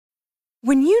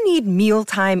When you need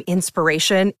mealtime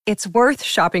inspiration, it's worth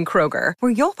shopping Kroger,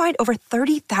 where you'll find over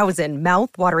 30,000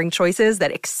 mouth-watering choices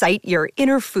that excite your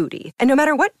inner foodie. And no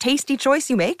matter what tasty choice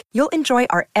you make, you'll enjoy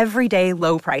our everyday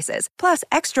low prices, plus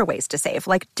extra ways to save,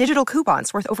 like digital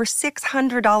coupons worth over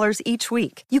 $600 each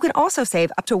week. You can also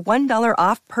save up to $1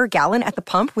 off per gallon at the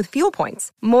pump with fuel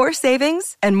points. More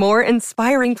savings and more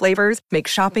inspiring flavors make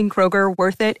shopping Kroger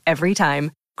worth it every time.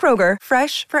 Kroger,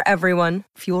 fresh for everyone.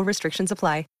 Fuel restrictions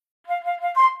apply.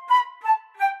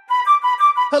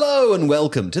 Hello and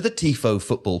welcome to the Tifo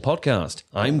Football Podcast.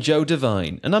 I'm Joe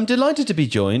Devine and I'm delighted to be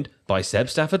joined by Seb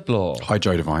Stafford-Bloor. Hi,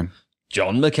 Joe Devine.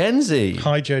 John McKenzie.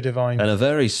 Hi, Joe Devine. And a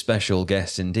very special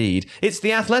guest indeed. It's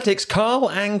the Athletics' Carl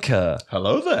Anka.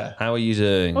 Hello there. How are you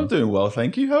doing? I'm doing well,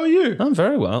 thank you. How are you? I'm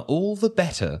very well. All the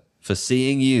better for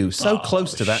seeing you so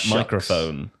close to that shucks.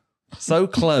 microphone. So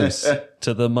close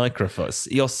to the microphone.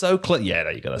 You're so close. Yeah,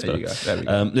 there you go. That's There better. you go. There we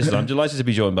go. Listen, I'm delighted to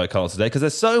be joined by Carl today because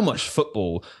there's so much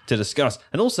football to discuss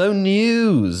and also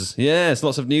news. Yes,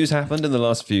 lots of news happened in the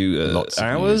last few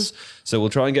hours. So we'll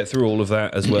try and get through all of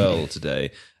that as well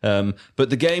today. But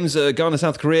the games are Ghana,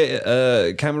 South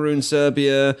Korea, Cameroon,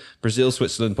 Serbia, Brazil,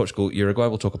 Switzerland, Portugal, Uruguay.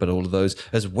 We'll talk about all of those,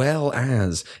 as well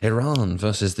as Iran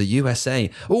versus the USA.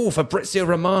 Oh, Fabrizio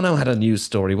Romano had a news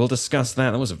story. We'll discuss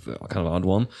that. That was a kind of odd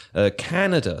one.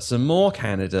 Canada, some more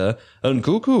Canada, and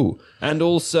Cuckoo. And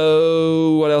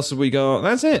also, what else have we got?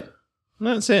 That's it.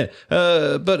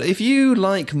 But if you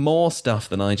like more stuff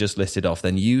than I just listed off,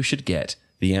 then you should get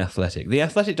The Athletic.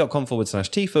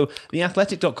 TheAthletic.com/Tifo.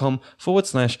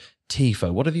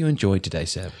 TheAthletic.com/Tifo. What have you enjoyed today,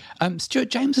 Seb? Stuart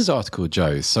James's article,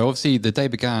 Joe. So obviously the day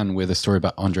began with a story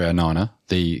about Andre Onana,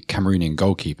 the Cameroonian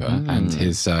goalkeeper, and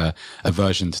his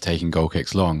aversion to taking goal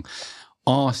kicks long.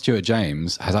 Our Stuart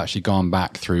James has actually gone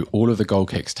back through all of the goal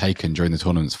kicks taken during the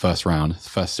tournament's first round,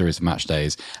 first series of match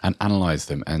days, and analysed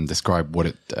them and described what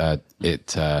it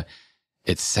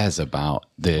says about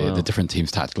the different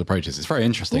teams' tactical approaches. It's very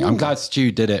interesting. Ooh. I'm glad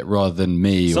Stu did it rather than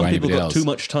me or anybody else. Some people got too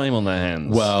much time on their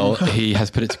hands. Well, he has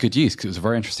put it to good use because it was a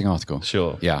very interesting article.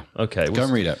 Sure. Yeah. Okay. Go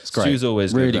and read it. It's great. Stu's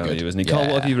always really good, good, isn't he? Carl,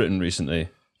 what have you written recently?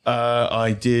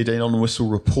 I did an on-whistle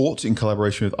report in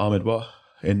collaboration with Ahmed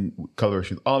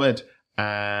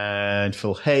and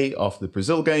Phil Hay after the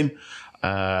Brazil game.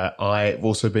 I've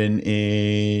also been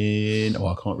in...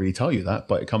 I can't really tell you that,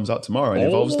 but it comes out tomorrow and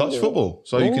involves Dutch football.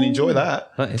 So you can enjoy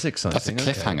that. That is exciting. That's a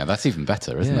cliffhanger. Okay. That's even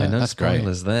better, isn't it? No That's great.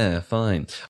 spoilers there. Fine.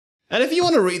 And if you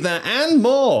want to read that and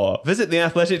more, visit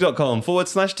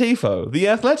theathletic.com/Tifo.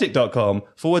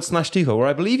 Theathletic.com/Tifo, where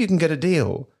I believe you can get a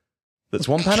deal that's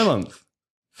 £1 a month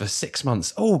for 6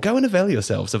 months. Oh, go and avail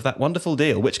yourselves of that wonderful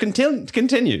deal, which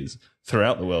continues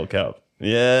throughout the World Cup.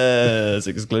 Yes,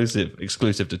 exclusive to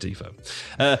Tifo.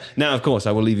 Now, of course,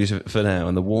 I will leave you for now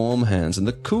in the warm hands and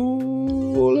the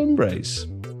cool embrace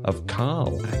of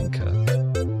Carl Anka.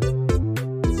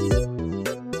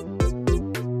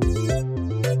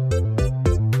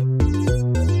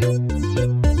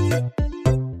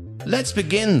 Let's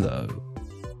begin, though,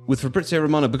 with Fabrizio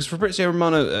Romano, because Fabrizio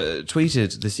Romano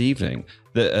tweeted this evening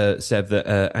that said that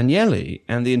Agnelli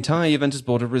and the entire Juventus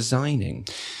board are resigning.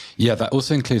 Yeah, that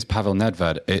also includes Pavel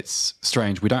Nedved. It's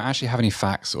strange. We don't actually have any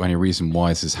facts or any reason why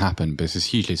this has happened, but this is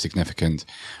hugely significant.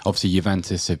 Obviously,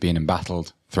 Juventus have been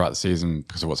embattled throughout the season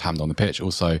because of what's happened on the pitch.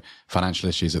 Also, financial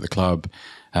issues at the club,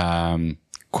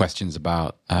 questions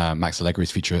about Max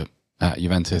Allegri's future at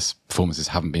Juventus. Performances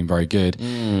haven't been very good.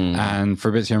 And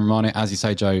Fabrizio Romano, as you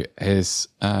say, Joe, is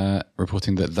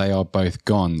reporting that they are both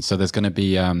gone. So there's going to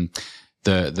be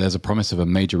there's a promise of a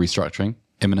major restructuring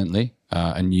imminently,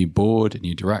 a new board, a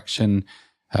new direction.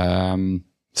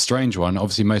 Strange one.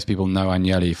 Obviously, most people know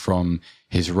Agnelli from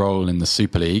his role in the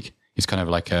Super League. He's kind of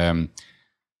like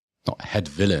not head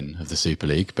villain of the Super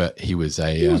League, but he was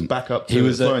He was back up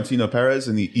to Florentino Perez,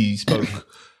 and he spoke.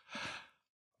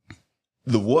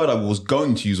 The word I was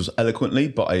going to use was eloquently,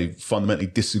 but I fundamentally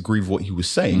disagree with what he was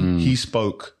saying. He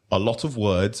spoke a lot of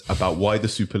words about why the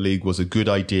Super League was a good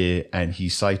idea, and he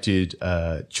cited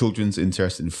children's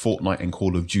interest in Fortnite and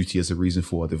Call of Duty as a reason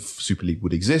for why the Super League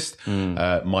would exist.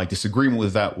 My disagreement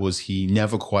with that was he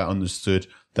never quite understood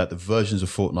that the versions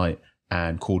of Fortnite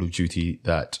and Call of Duty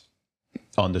that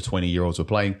under 20-year-olds were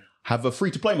playing have a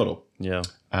free-to-play model. Yeah.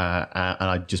 And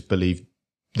I just believe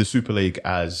the Super League,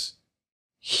 as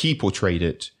he portrayed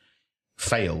it,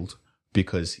 failed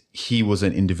because he was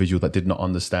an individual that did not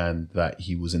understand that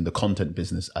he was in the content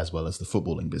business as well as the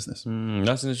footballing business.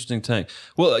 That's an interesting take.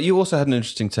 Well, you also had an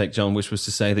interesting take, John, which was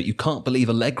to say that you can't believe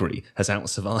Allegri has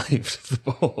out-survived the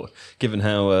board, given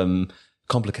how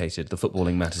complicated the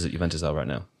footballing matters at Juventus are right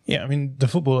now. Yeah, I mean, the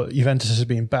football at Juventus has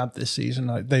been bad this season.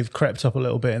 Like, they've crept up a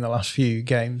little bit in the last few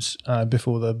games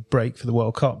before the break for the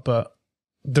World Cup, but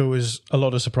there was a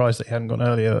lot of surprise that he hadn't gone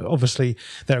earlier. Obviously,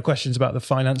 there are questions about the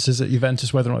finances at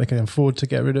Juventus, whether or not they can afford to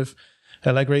get rid of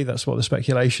Allegri. That's what the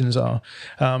speculations are.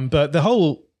 But the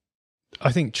whole,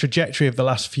 I think, trajectory of the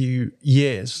last few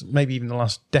years, maybe even the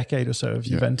last decade or so of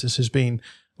Juventus has been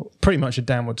pretty much a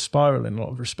downward spiral in a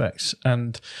lot of respects.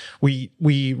 And we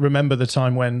remember the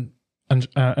time when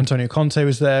Antonio Conte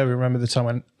was there. We remember the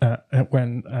time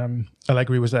when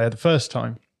Allegri was there the first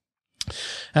time.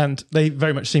 And they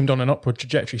very much seemed on an upward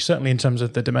trajectory, certainly in terms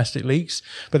of the domestic leagues.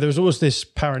 But there was always this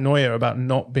paranoia about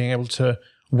not being able to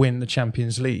win the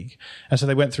Champions League. And so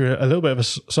they went through a little bit of a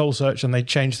soul search, and they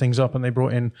changed things up, and they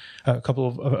brought in a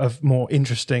couple of more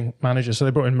interesting managers. So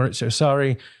they brought in Maurizio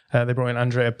Sarri, they brought in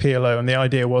Andrea Pirlo, and the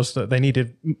idea was that they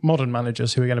needed modern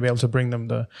managers who were going to be able to bring them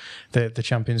the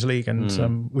Champions League.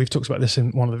 And we've talked about this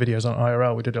in one of the videos on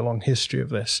IRL. We did a long history of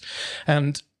this.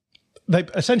 And they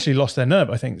essentially lost their nerve,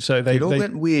 I think. So they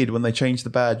went weird when they changed the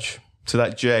badge to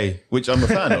that J, which I'm a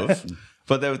fan of.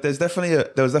 But there was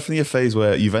definitely a phase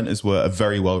where Juventus were a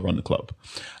very well-run club.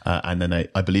 And then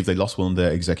I believe they lost one of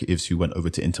their executives who went over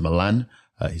to Inter Milan.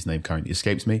 His name currently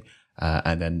escapes me.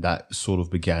 And then that sort of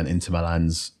began Inter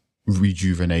Milan's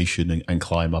rejuvenation and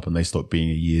climb up, and they stopped being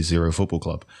a year zero football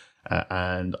club.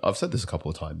 And I've said this a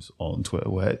couple of times on Twitter,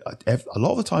 where a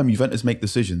lot of the time Juventus make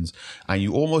decisions and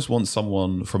you almost want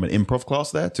someone from an improv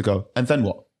class there to go, and then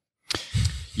what?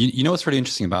 You know what's really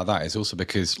interesting about that is also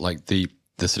because like the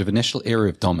sort of initial era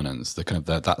of dominance, the kind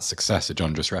of that success that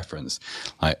John just referenced,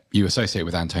 like you associate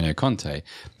with Antonio Conte,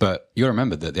 but you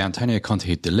remember that the Antonio Conte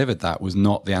who delivered that was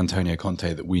not the Antonio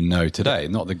Conte that we know today,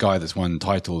 not the guy that's won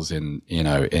titles in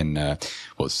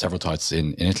several titles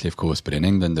in Italy, of course, but in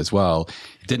England as well.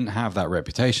 It didn't have that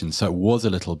reputation, so it was a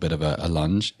little bit of a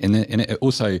lunge. In it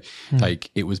also,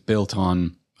 like it was built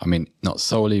on, I mean, not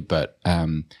solely, but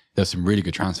there's some really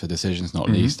good transfer decisions, not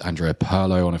least Andrea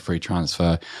Pirlo on a free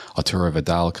transfer, Arturo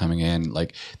Vidal coming in,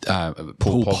 like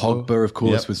Paul Pogba, of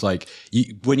course, was like,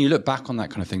 when you look back on that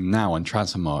kind of thing now on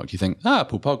Transfermarkt, you think,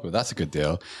 Paul Pogba, that's a good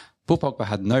deal. Paul Pogba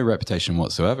had no reputation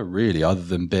whatsoever, really, other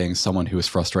than being someone who was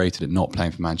frustrated at not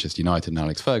playing for Manchester United and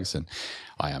Alex Ferguson.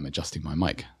 I am adjusting my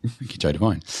mic. Thank you, Joe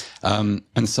Devine.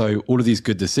 And so all of these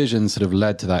good decisions sort of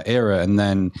led to that era. And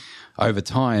then over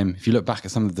time, if you look back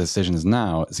at some of the decisions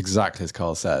now, it's exactly as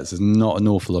Carl says. There's not an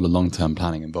awful lot of long-term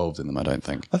planning involved in them, I don't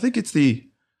think. I think it's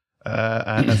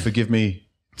and forgive me,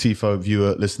 TIFO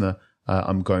viewer, listener,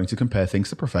 I'm going to compare things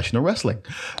to professional wrestling.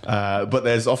 But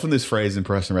there's often this phrase in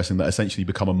professional wrestling that essentially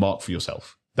become a mark for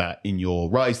yourself, that in your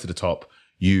rise to the top,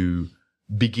 you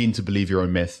begin to believe your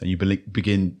own myth and you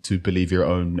begin to believe your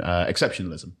own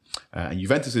exceptionalism. And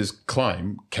Juventus's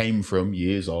climb came from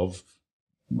years of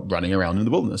running around in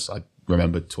the wilderness. I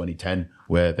remember 2010,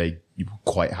 where they were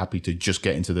quite happy to just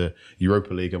get into the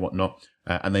Europa League and whatnot.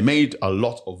 And they made a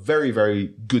lot of very,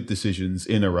 very good decisions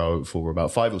in a row for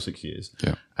about 5 or 6 years.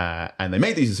 Yeah. And they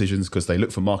made these decisions because they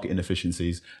looked for market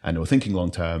inefficiencies and they were thinking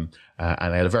long term.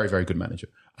 And they had a very, very good manager.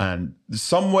 And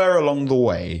somewhere along the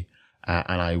way,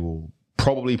 and I will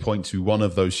probably point to one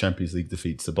of those Champions League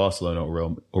defeats to Barcelona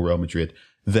or Real Madrid,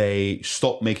 they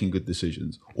stopped making good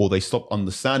decisions, or they stopped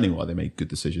understanding why they make good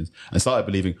decisions and started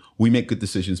believing we make good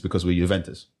decisions because we're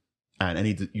Juventus. And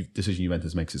any decision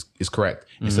Juventus makes is correct.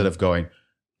 Instead of going,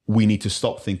 we need to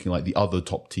stop thinking like the other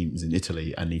top teams in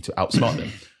Italy and need to outsmart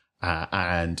them.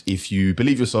 And if you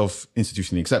believe yourself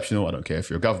institutionally exceptional, I don't care if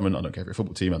you're a government, I don't care if you're a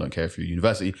football team, I don't care if you're a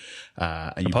university.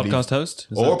 And you podcast host?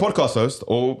 Or a podcast host,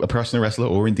 or a professional wrestler,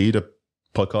 or indeed a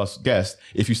podcast guest.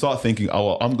 If you start thinking,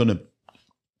 I'm going to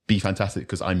be fantastic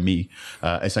because I'm me,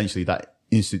 essentially that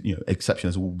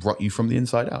exceptionalism will rot you from the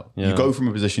inside out. Yeah. You go from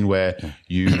a position where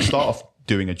you start off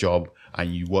doing a job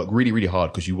and you work really, really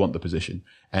hard because you want the position.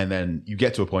 And then you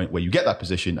get to a point where you get that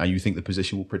position and you think the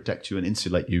position will protect you and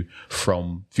insulate you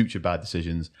from future bad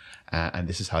decisions. And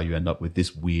this is how you end up with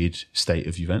this weird state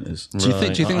of Juventus. Do you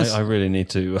think I really need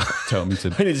to tell me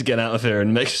to? I need to get out of here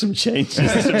and make some changes.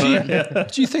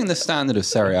 Do you think the standard of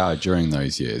Serie A during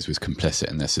those years was complicit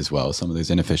in this as well? Some of those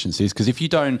inefficiencies? Because if you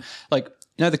don't,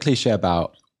 the cliche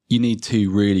about you need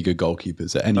 2 really good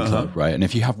goalkeepers at any club, right? And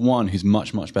if you have one who's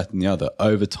much, much better than the other,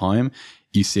 over time,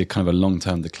 you see a kind of a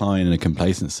long-term decline and a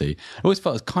complacency. I always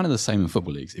felt it's kind of the same in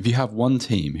football leagues. If you have one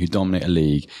team who dominate a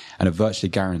league and are virtually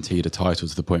guaranteed a title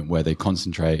to the point where they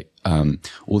concentrate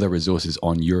all their resources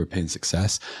on European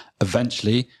success,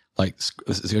 eventually, kind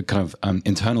of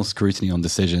internal scrutiny on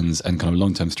decisions and kind of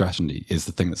long-term strategy is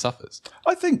the thing that suffers.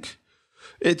 I think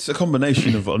it's a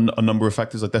combination of a number of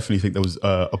factors. I definitely think there was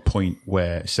a point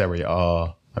where Serie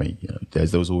A I mean,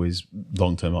 there was always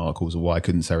long-term articles of why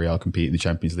couldn't Serie A compete in the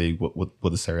Champions League? What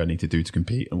does Serie A need to do to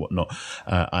compete and whatnot?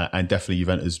 And definitely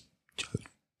Juventus,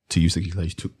 to use the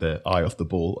English, took their eye off the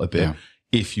ball a bit. Yeah.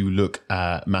 If you look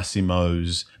at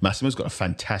Massimo's got a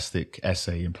fantastic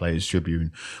essay in Players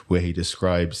Tribune where he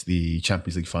describes the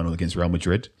Champions League final against Real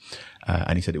Madrid.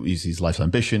 And he said it was his life's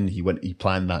ambition. He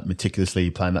planned that meticulously,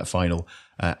 planned that final.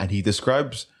 And he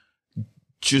describes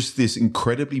just this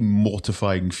incredibly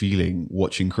mortifying feeling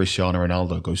watching Cristiano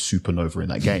Ronaldo go supernova in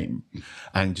that game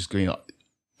and just going,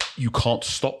 you can't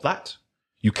stop that.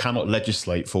 You cannot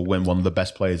legislate for when one of the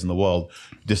best players in the world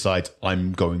decides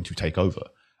I'm going to take over.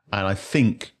 And I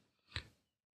think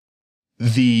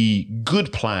the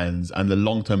good plans and the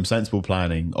long-term sensible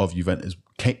planning of Juventus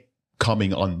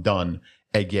coming undone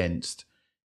against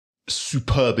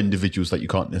superb individuals that you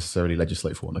can't necessarily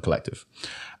legislate for in a collective.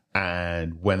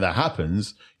 And when that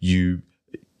happens, you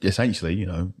essentially,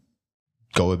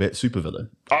 go a bit supervillain.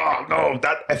 Oh, no,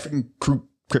 that effing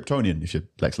Kryptonian, if you're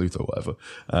Lex Luthor or whatever.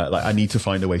 I need to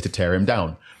find a way to tear him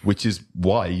down, which is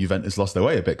why Juventus lost their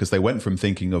way a bit, because they went from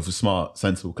thinking of a smart,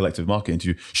 sensible collective marketing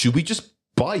to, should we just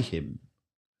buy him?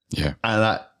 Yeah. And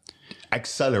that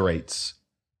accelerates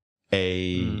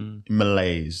a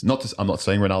malaise. I'm not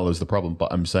saying Ronaldo is the problem,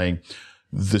 but I'm saying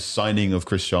the signing of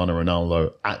Cristiano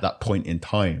Ronaldo at that point in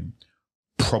time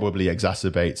probably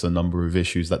exacerbates a number of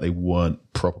issues that they weren't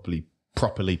properly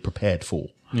prepared for.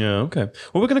 Yeah, okay.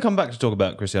 Well, we're going to come back to talk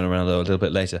about Cristiano Ronaldo a little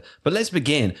bit later. But let's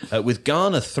begin with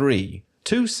Ghana 3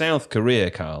 to South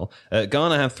Korea, Carl.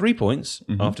 Ghana have 3 points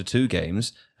after 2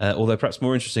 games, although perhaps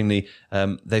more interestingly,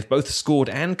 they've both scored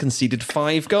and conceded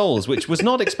 5 goals, which was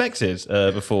not expected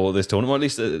before this tournament, or at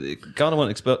least Ghana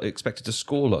weren't expected to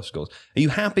score lots of goals. Are you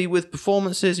happy with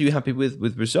performances? Are you happy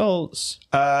with results?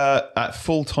 At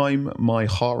full time, my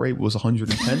heart rate was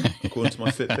 110, according to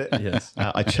my Fitbit. Yes.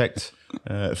 I checked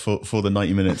for the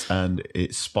 90 minutes and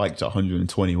it spiked at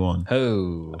 121.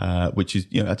 Oh. Which is,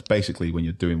 that's basically when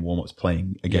you're doing warm-ups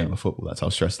playing a game of football. That's how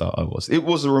stressed out I was. It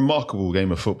was a remarkable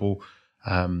game of football.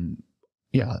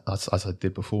 As I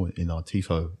did before in our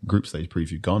TIFO group stage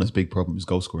preview, Ghana's big problem is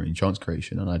goal scoring and chance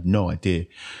creation. And I had no idea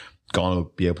Ghana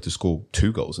would be able to score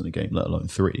 2 goals in a game, let alone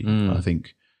 3. I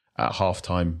think at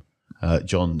halftime,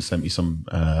 John sent me some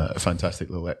fantastic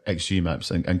little XG maps,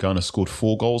 and Ghana scored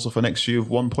 4 goals off an XG of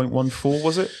 1.14,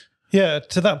 was it? Yeah,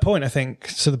 to that point, I think.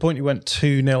 So the point you went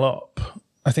 2-0 up,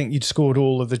 I think you'd scored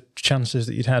all of the chances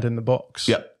that you'd had in the box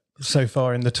so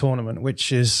far in the tournament,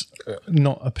 which is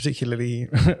not a particularly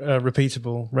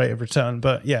repeatable rate of return.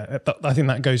 But yeah, I think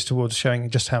that goes towards showing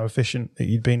just how efficient that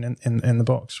you'd been in the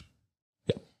box.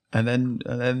 Yeah, and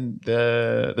then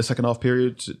the second half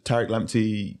period, Tariq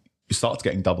Lamptey starts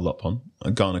getting doubled up on.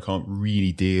 Ghana can't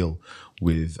really deal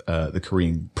with the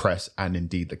Korean press and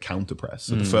indeed the counter press.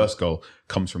 So the first goal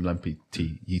comes from Lamptey.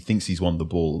 He thinks he's won the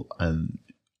ball and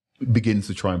begins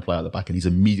to try and play out the back, and he's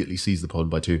immediately seized upon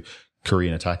by 2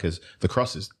 Korean attackers. The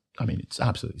cross is, it's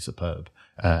absolutely superb.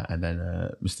 And then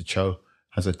Mr. Cho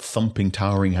has a thumping,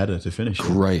 towering header to finish.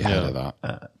 Great header, that.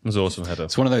 It was an awesome header.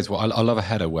 It's one of those, I love a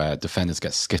header where defenders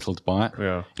get skittled by it.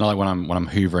 Yeah. Like when I'm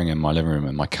hoovering in my living room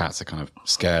and my cats are kind of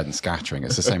scared and scattering.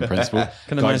 It's the same principle. I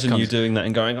can imagine you doing that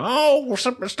and going, oh,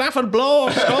 Stafford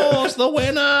Bloor scores the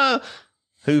winner.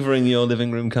 Hoovering your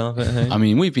living room carpet. Hey? I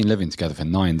mean, we've been living together for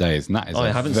 9 days, and that is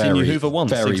I haven't seen you hoover once.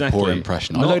 Very exactly. poor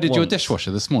impression. Not I loaded your once. dishwasher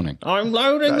this morning. I'm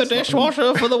loading the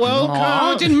dishwasher for the World Cup.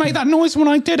 I didn't make that noise when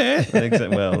I did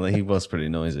it. Well, he was pretty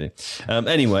noisy.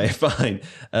 Anyway, fine.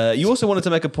 You also wanted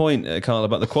to make a point, Carl,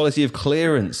 about the quality of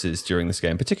clearances during this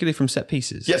game, particularly from set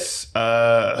pieces. Yes.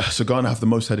 So Ghana have the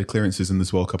most headed clearances in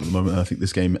this World Cup at the moment. And I think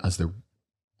this game has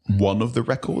one of the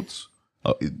records.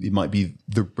 It might be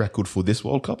the record for this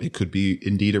World Cup. It could be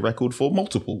indeed a record for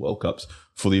multiple World Cups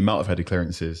for the amount of headed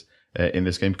clearances in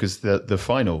this game, because the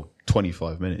final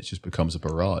 25 minutes just becomes a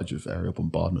barrage of aerial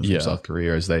bombardment from South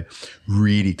Korea as they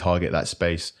really target that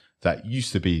space that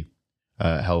used to be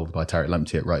held by Tariq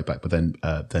Lamptey at right back, but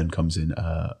then comes in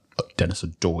Dennis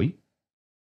Adoy,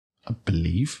 I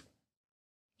believe.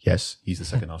 Yes, he's the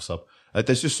second half sub.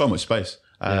 There's just so much space.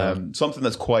 Something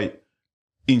that's quite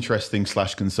interesting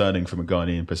 / concerning from a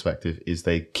Ghanaian perspective is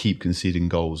they keep conceding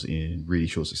goals in really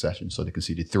short succession. So they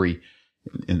conceded 3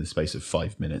 in the space of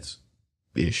 5 minutes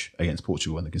ish against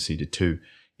Portugal, and they conceded 2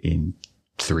 in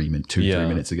 3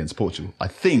 minutes against Portugal. I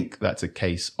think that's a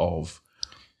case of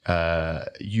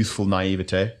youthful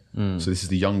naivete. So this is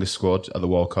the youngest squad at the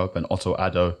World Cup, and Otto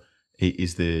Addo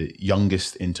is the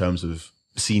youngest in terms of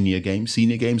senior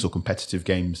games or competitive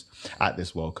games at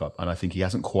this World Cup. And I think he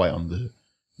hasn't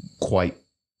quite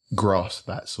grasp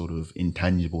that sort of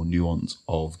intangible nuance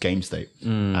of game state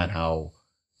and how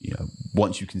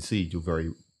once you concede,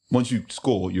 once you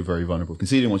score, you're very vulnerable.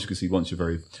 Conceding, once you concede, once you're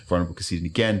very vulnerable. Conceding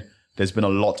again. There's been a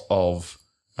lot of,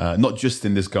 not just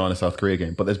in this Ghana South Korea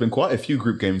game, but there's been quite a few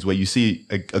group games where you see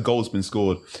a goal's been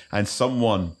scored and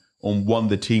someone on one of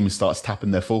the teams starts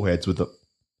tapping their foreheads with the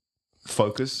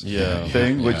focus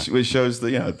thing, which shows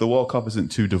that the World Cup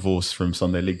isn't too divorced from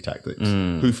Sunday League tactics.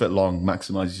 Hoof it long,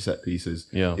 maximise your set pieces.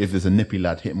 If there's a nippy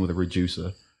lad, hit him with a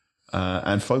reducer,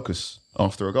 and focus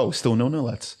after a goal. Still 0-0,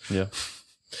 lads. Yeah.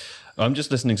 I'm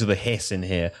just listening to the hiss in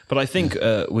here, but I think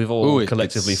we've all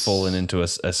collectively fallen into a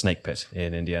snake pit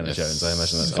in Indiana Jones. I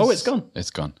imagine that's. It's gone. It's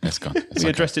gone. We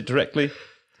addressed it directly,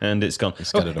 and it's gone.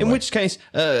 In which case,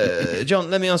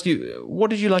 John, let me ask you: what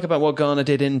did you like about what Ghana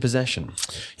did in possession?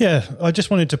 Yeah, I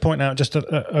just wanted to point out just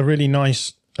a really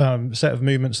nice set of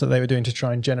movements that they were doing to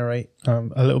try and generate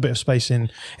a little bit of space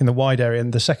in the wide area,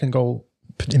 and the second goal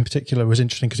in particular was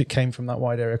interesting because it came from that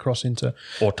wide area across into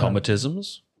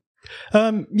automatisms.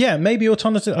 Maybe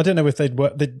automatism. I don't know if they'd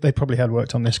worked. They probably had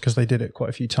worked on this because they did it quite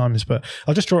a few times. But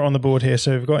I'll just draw it on the board here.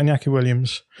 So we've got Iñaki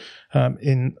Williams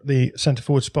in the centre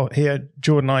forward spot here.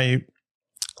 Jordan Ayew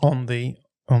on the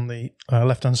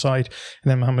left hand side, and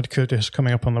then Mohamed Kudus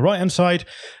coming up on the right hand side,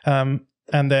 and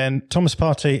then Thomas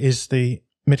Partey is the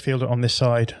midfielder on this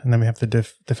side, and then we have the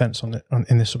defence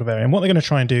in this sort of area. And what they're going to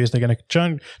try and do is they're going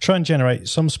to try and generate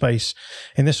some space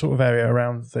in this sort of area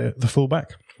around the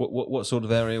fullback. What sort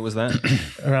of area was that?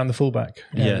 Around the fullback.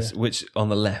 Yes, which on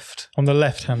the left. On the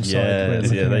left-hand side.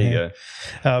 Yeah, there you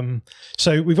go.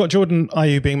 So we've got Jordan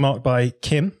Ayew being marked by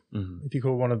Kim. If you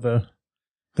call one of the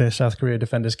South Korea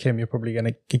defenders Kim, you're probably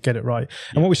going to get it right.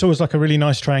 And what we saw was like a really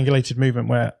nice triangulated movement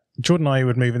where Jordan Ayew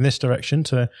would move in this direction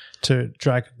to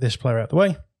drag this player out the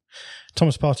way.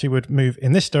 Thomas Partey would move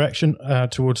in this direction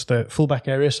towards the fullback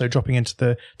area, so dropping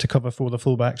into to cover for the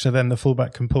fullback. So then the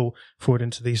fullback can pull forward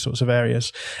into these sorts of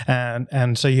areas,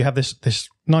 and so you have this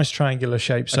nice triangular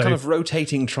shape. So a kind of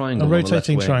rotating triangle. A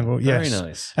rotating triangle, yes. Very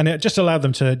nice. And it just allowed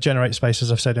them to generate space, as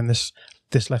I've said, in this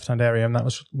left-hand area, and that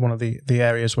was one of the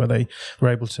areas where they were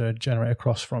able to generate a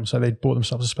cross from. So they bought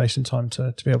themselves a space in time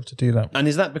to be able to do that. And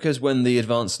is that because when the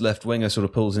advanced left winger sort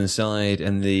of pulls inside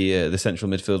and the central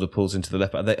midfielder pulls into the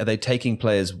left, are they taking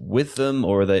players with them,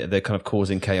 or are they kind of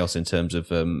causing chaos in terms of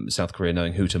South Korea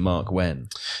knowing who to mark when?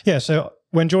 Yeah, so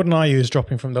when Jordan Ayew is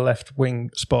dropping from the left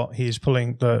wing spot, he's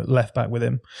pulling the left back with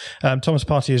him. Thomas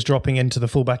Partey is dropping into the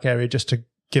fullback area just to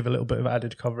give a little bit of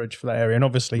added coverage for that area. And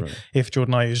obviously, if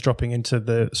Jordan Ayew is dropping into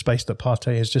the space that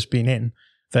Partey has just been in,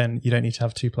 then you don't need to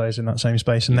have two players in that same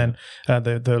space. And then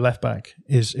the left back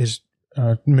is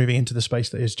moving into the space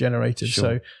that is generated.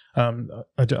 Sure. So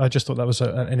I just thought that was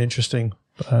an interesting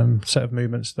set of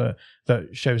movements that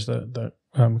shows that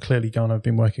clearly Ghana have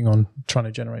been working on trying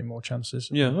to generate more chances.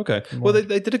 Yeah, okay. Well,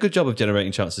 they did a good job of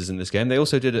generating chances in this game. They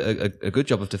also did a good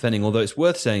job of defending, although it's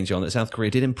worth saying, John, that South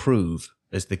Korea did improve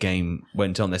as the game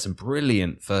went on. There's some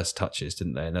brilliant first touches,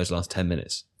 didn't they, in those last 10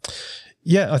 minutes?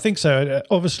 Yeah, I think so.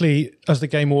 Obviously, as the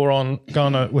game wore on,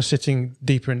 Ghana was sitting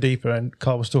deeper and deeper, and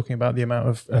Carl was talking about the amount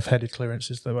of headed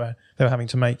clearances they were having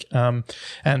to make.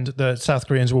 And the South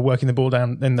Koreans were working the ball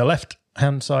down in the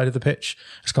left-hand side of the pitch.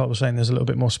 As Carl was saying, there's a little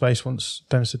bit more space once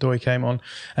Dennis Adoy came on.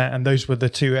 And those were the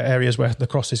two areas where the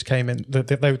crosses came in.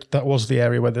 That was the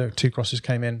area where the two crosses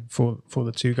came in for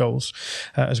the two goals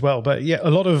as well. But yeah, a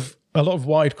lot of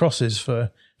wide crosses for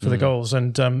the goals.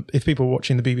 And if people were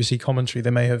watching the BBC commentary,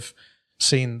 they may have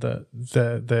seen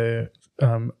the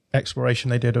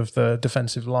exploration they did of the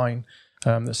defensive line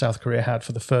that South Korea had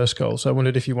for the first goal. So I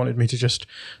wondered if you wanted me to just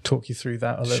talk you through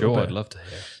that a little bit. Sure, I'd love to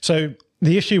hear. So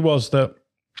the issue was that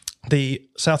the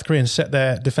South Koreans set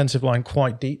their defensive line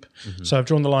quite deep. Mm-hmm. So I've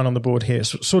drawn the line on the board here.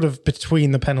 It's sort of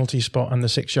between the penalty spot and the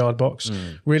 6-yard box,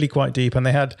 really quite deep. And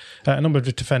they had a number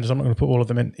of defenders. I'm not going to put all of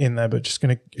them in there, but just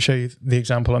going to show you the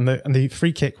example. And the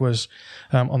free kick was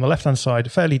on the left-hand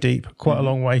side, fairly deep, quite a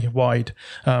long way wide.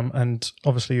 And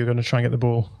obviously you're going to try and get the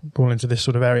ball into this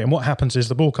sort of area. And what happens is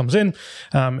the ball comes in.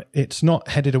 It's not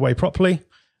headed away properly.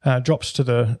 Drops to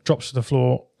the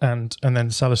floor, and then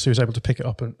Salisu is able to pick it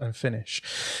up and finish.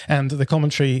 And the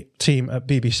commentary team at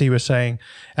BBC was saying,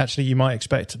 actually, you might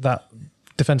expect that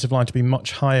defensive line to be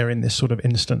much higher in this sort of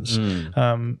instance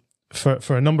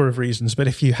for a number of reasons. But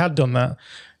if you had done that,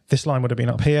 this line would have been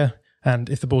up here, and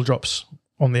if the ball drops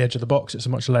on the edge of the box, it's a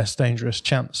much less dangerous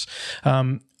chance.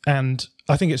 And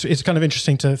I think it's kind of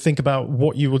interesting to think about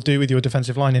what you will do with your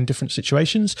defensive line in different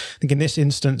situations. I think in this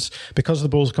instance, because the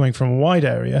ball's coming from a wide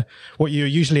area, what you're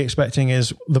usually expecting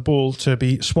is the ball to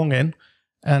be swung in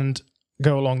and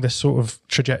go along this sort of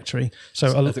trajectory. So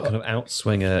as a kind of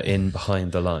outswinger in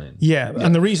behind the line. Yeah,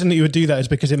 and the reason that you would do that is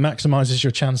because it maximizes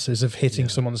your chances of hitting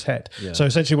someone's head. Yeah. So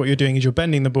essentially what you're doing is you're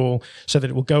bending the ball so that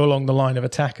it will go along the line of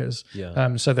attackers,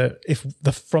 so that if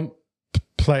the front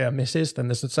player misses, then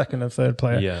there's the second and third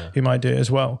player who might do it as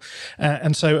well.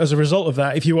 And so as a result of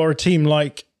that, if you are a team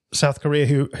like South Korea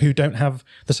who don't have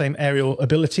the same aerial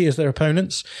ability as their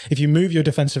opponents, if you move your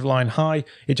defensive line high,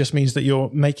 it just means that you're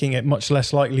making it much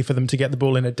less likely for them to get the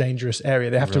ball in a dangerous area.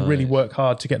 They have to really work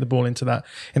hard to get the ball in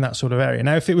that sort of area.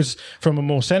 Now, if it was from a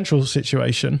more central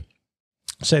situation,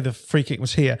 say the free kick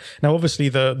was here. Now, obviously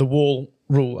the wall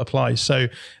rule applies. So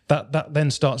that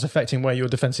then starts affecting where your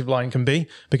defensive line can be,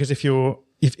 because if you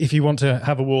want to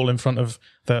have a wall in front of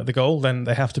the goal, then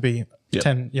they have to be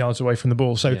 10 yards away from the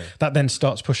ball. So that then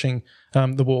starts pushing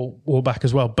the wall back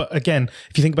as well. But again,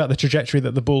 if you think about the trajectory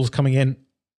that the ball's coming in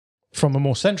from a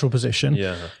more central position,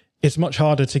 it's much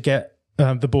harder to get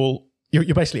the ball.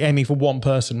 You're basically aiming for one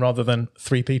person rather than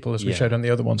three people, as we showed on the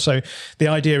other one. So the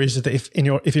idea is that if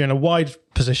you're in a wide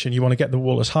position, you want to get the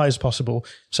wall as high as possible,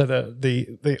 so that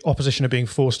the opposition are being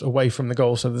forced away from the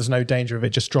goal, so there's no danger of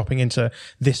it just dropping into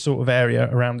this sort of area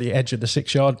around the edge of the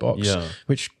 6-yard box,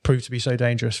 which proved to be so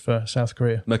dangerous for South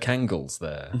Korea. McAngles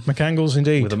there. McAngles,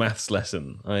 indeed. With a maths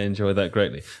lesson. I enjoyed that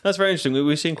greatly. That's very interesting.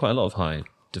 We've seen quite a lot of high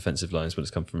defensive lines when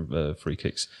it's come from free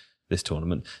kicks this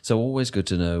tournament. So always good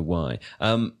to know why.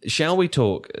 Shall we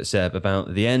talk, Seb,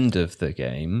 about the end of the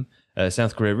game?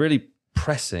 South Korea really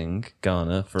pressing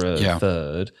Ghana for a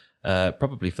third,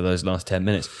 probably for those last 10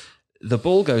 minutes. The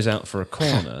ball goes out for a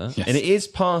corner, and it is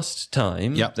past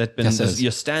time. Yep. There's been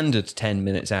your standard 10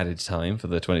 minutes added time for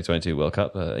the 2022 World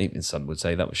Cup. Even some would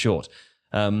say that was short.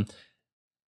 And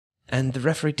the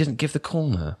referee didn't give the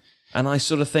corner. And I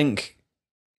sort of think,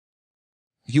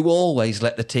 you always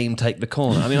let the team take the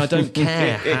corner. I mean, I don't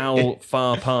care how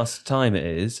far past time it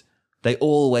is. They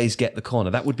always get the corner.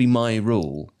 That would be my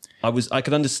rule. I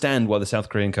could understand why the South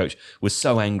Korean coach was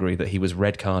so angry that he was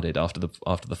red carded after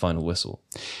the final whistle.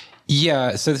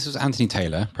 Yeah, so this was Anthony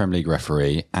Taylor, Premier League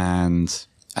referee, and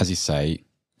as you say,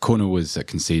 corner was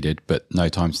conceded, but no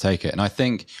time to take it. And I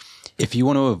think if you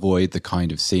want to avoid the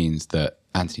kind of scenes that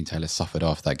Anthony Taylor suffered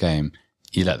after that game,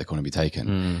 you let the corner be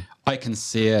taken. I can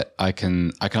see it. I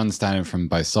can understand it from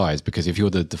both sides, because if you're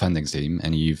the defending team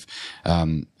and you've, I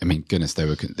mean, goodness, they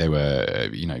were,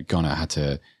 Ghana had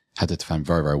to defend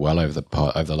very, very well over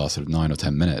the last sort of 9 or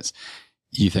 10 minutes.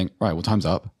 You think, right, well, time's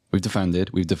up. We've defended.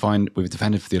 We've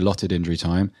defended for the allotted injury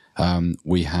time.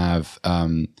 We have,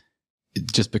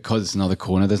 just because it's another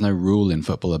corner, there's no rule in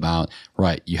football about,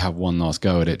 right, you have one last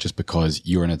go at it just because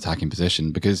you're in an attacking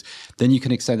position, because then you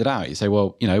can extend it out. You say,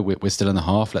 well, we're still in the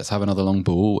half. Let's have another long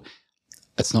ball.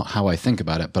 That's not how I think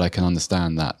about it, but I can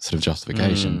understand that sort of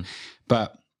justification.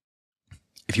 But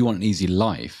if you want an easy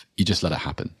life, you just let it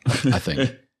happen, I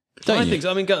think. I think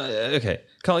so. I mean, okay.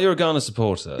 Carl, you're a Ghana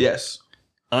supporter. Yes.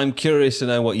 I'm curious to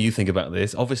know what you think about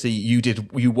this. Obviously,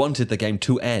 you wanted the game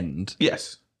to end.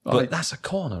 Yes. But that's a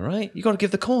corner, right? You got to give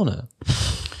the corner.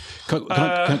 Can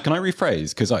I rephrase?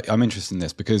 Because I'm interested in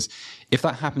this. Because if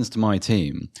that happens to my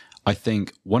team, I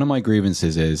think one of my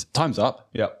grievances is time's up.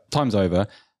 Yep. Time's over.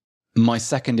 My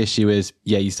second issue is,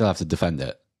 you still have to defend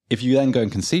it. If you then go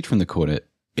and concede from the corner,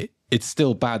 it's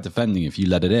still bad defending if you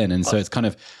let it in. And so it's kind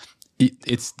of,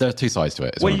 there are two sides to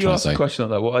it. When you ask a question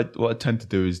like that, what I tend to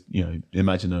do is,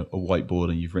 imagine a whiteboard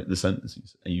and you've written the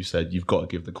sentences and you said you've got to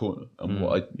give the corner. And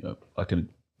what I can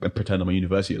pretend I'm a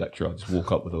university lecturer. I just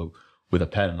walk up with a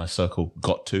pen and I circle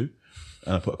 "got to,"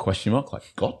 and I put a question mark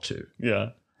like "got to." Yeah,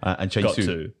 and change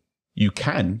to you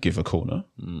can give a corner.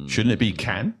 Shouldn't it be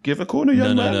can give a corner,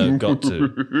 young man? No, got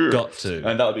to.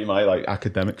 And that would be my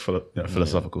academic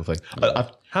philosophical thing.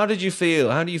 How did you feel?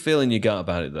 How do you feel in your gut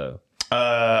about it, though?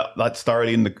 That's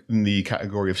thoroughly in the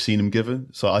category of seen him given.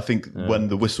 So I think when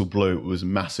the whistle blew, it was a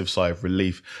massive sigh of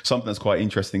relief. Something that's quite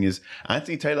interesting is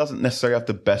Anthony Taylor doesn't necessarily have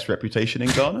the best reputation in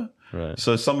Ghana. Right.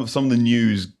 So some of the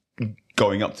news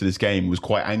going up to this game was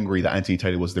quite angry that Anthony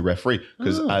Taylor was the referee,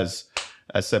 because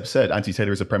as Seb said, Anthony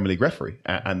Taylor is a Premier League referee,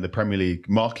 and the Premier League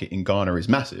market in Ghana is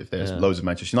massive. There's loads of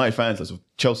Manchester United fans, loads of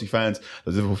Chelsea fans,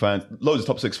 loads of Liverpool fans, loads of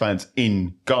top six fans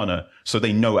in Ghana. So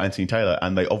they know Anthony Taylor,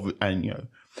 and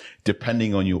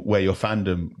depending on where your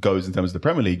fandom goes in terms of the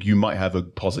Premier League, you might have a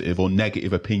positive or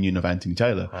negative opinion of Anthony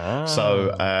Taylor.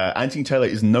 So Anthony Taylor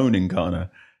is known in Ghana,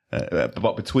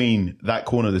 but between that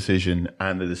corner decision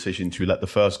and the decision to let the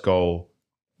first goal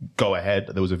go ahead,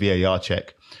 there was a VAR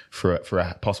check for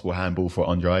a possible handball for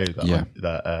Andre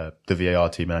that the VAR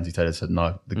team and Anthony Taylor said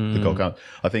no, the goal count.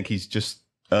 I think he's just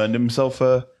earned himself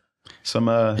a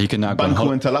He can now go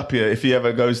Banco and tilapia if he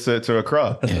ever goes to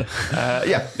Accra.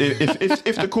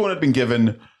 If the corner had been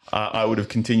given, I would have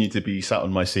continued to be sat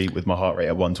on my seat with my heart rate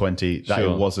at 120. That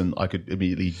Sure. it wasn't. I could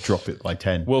immediately drop it by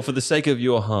 10. Well, for the sake of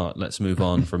your heart, let's move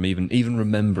on from even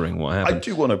remembering what I happened.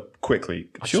 do want to quickly.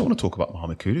 I just want to talk about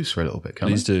Mohamed Kudus for a little bit.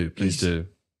 Please do.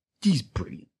 He's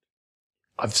brilliant.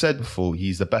 I've said before,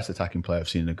 he's the best attacking player I've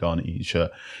seen in a Ghanaian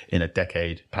shirt in a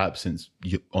decade, perhaps since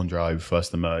Andre Ayew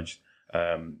first emerged.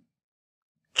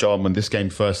 John, when this game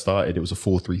first started, it was a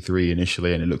 4-3-3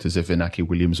 initially, and it looked as if Inaki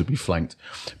Williams would be flanked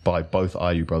by both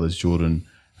Ayew brothers, Jordan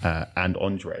and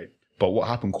Andre. But what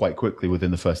happened quite quickly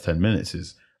within the first 10 minutes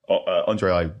is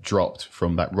Andre Ayew dropped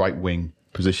from that right wing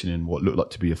position in what looked like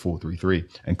to be a 4-3-3,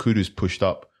 and Kudus pushed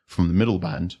up from the middle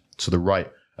band to the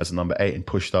right as a number 8 and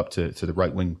pushed up to the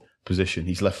right wing position.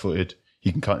 He's left-footed.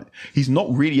 He can cut. He's not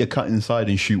really a cut inside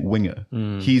and shoot winger.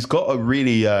 He's got a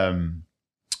really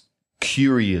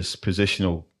curious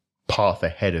positional path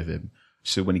ahead of him.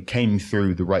 So when he came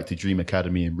through the Right to Dream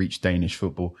Academy and reached Danish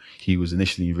football, he was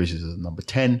initially envisioned as a number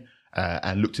 10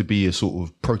 and looked to be a sort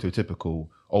of prototypical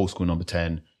old school number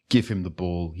 10. Give him the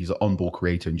ball. He's an on-ball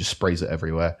creator and just sprays it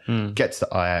everywhere. Gets to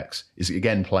Ajax, is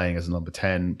again playing as a number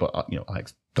 10, but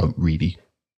Ajax don't really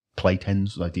play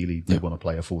 10s. Ideally, they want to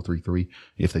play a 4-3-3.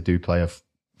 If they do play a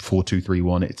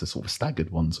 4-2-3-1, it's a sort of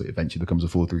staggered one, so it eventually becomes a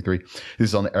 4-3-3. This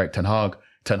is on Erik Ten Hag.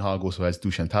 Ten Hag also has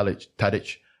Dusan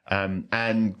Tadic.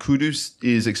 And Kudus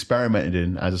is experimented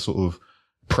in as a sort of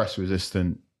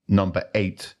press-resistant number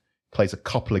 8. Plays a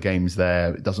couple of games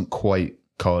there. It doesn't quite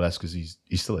coalesce because he's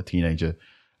still a teenager.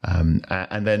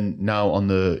 And then now on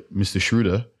the Mr.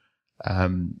 Schroeder,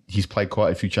 he's played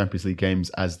quite a few Champions League games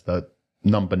as the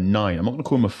number 9. I'm not going to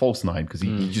call him a false 9 because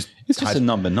he's just a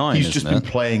number 9. He's just been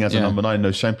playing as a number 9 in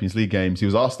those Champions League games. He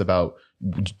was asked about,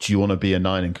 do you want to be a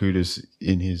 9? And Kudus,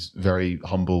 in his very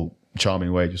humble,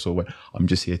 charming way, just sort of went, I'm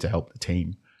just here to help the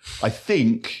team. I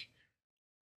think,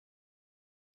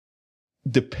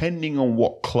 depending on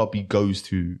what club he goes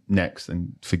to next,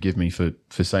 and forgive me for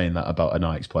saying that about an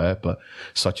Ajax player, but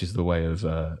such is the way of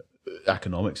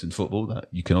economics in football that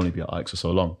you can only be at Ajax for so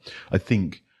long. I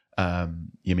think,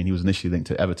 he was initially linked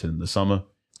to Everton in the summer.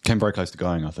 Came very close to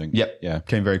going, I think. Yep. Yeah.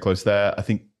 Came very close there. I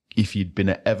think if he'd been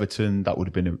at Everton, that would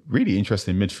have been a really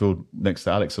interesting midfield next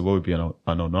to Alex Iwobi and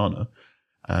Onana.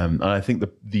 And I think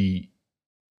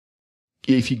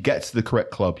if he gets to the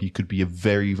correct club, he could be a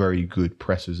very, very good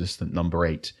press-resistant number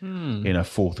 8 in a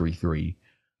 4-3-3.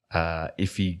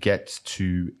 If he gets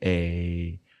to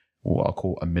what I'll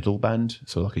call a middle band,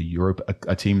 so like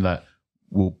a team that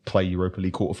will play Europa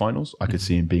League quarterfinals, I could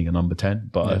see him being a number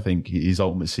 10. But I think his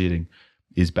ultimate ceiling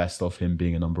is best off him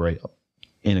being a number 8.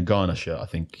 In a Ghana shirt, I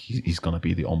think he's going to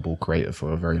be the on-ball creator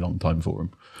for a very long time for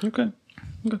him. Okay.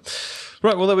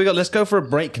 Right, well, there we go. Let's go for a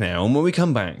break now. And when we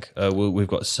come back, we've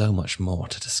got so much more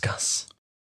to discuss.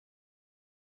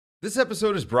 This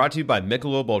episode is brought to you by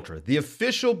Michelob Ultra, the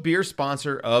official beer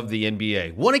sponsor of the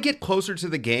NBA. Want to get closer to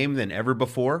the game than ever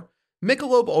before?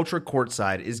 Michelob Ultra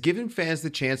Courtside is giving fans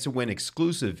the chance to win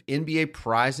exclusive NBA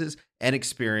prizes and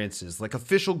experiences like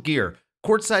official gear,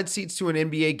 courtside seats to an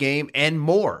NBA game, and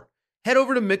more. Head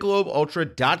over to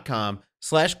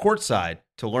MichelobUltra.com/courtside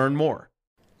to learn more.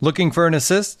 Looking for an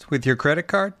assist with your credit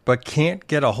card, but can't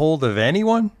get a hold of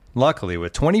anyone? Luckily,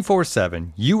 with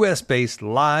 24/7 US-based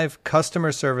live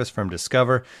customer service from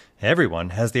Discover,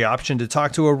 everyone has the option to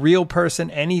talk to a real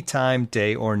person anytime,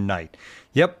 day or night.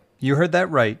 Yep, you heard that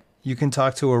right. You can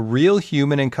talk to a real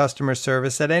human in customer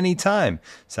service at any time.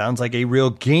 Sounds like a real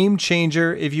game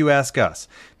changer if you ask us.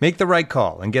 Make the right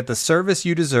call and get the service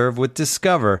you deserve with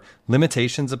Discover.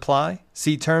 Limitations apply.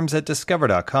 See terms at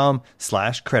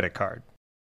discover.com/creditcard.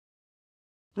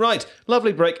 Right,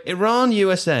 lovely break. Iran,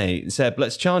 USA. Seb,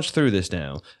 let's charge through this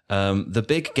now. The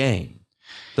big game.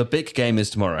 The big game is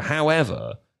tomorrow.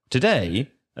 However, today,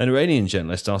 an Iranian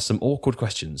journalist asked some awkward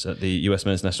questions at the US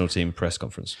men's national team press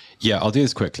conference. Yeah, I'll do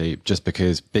this quickly just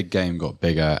because big game got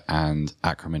bigger and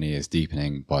acrimony is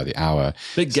deepening by the hour.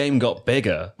 Big game got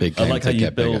bigger. Big game I like how you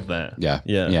build bigger. that.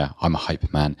 Yeah. I'm a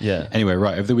hype man. Yeah. Anyway,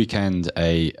 right, over the weekend,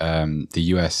 the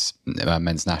US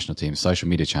men's national team social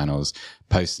media channels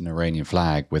posted an Iranian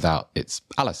flag without its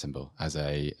Allah symbol as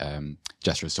a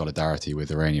gesture of solidarity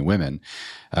with Iranian women.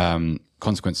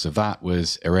 Consequence of that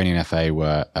was Iranian FA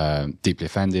were deeply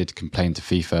offended, complained to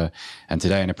FIFA, and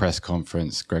today in a press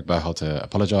conference, Greg Berhalter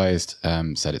apologized,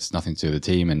 said it's nothing to do with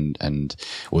the team and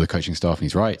all the coaching staff, and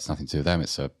he's right, it's nothing to do with them,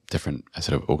 it's a different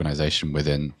sort of organization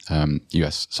within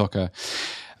US soccer.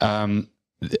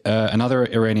 Another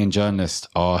Iranian journalist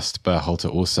asked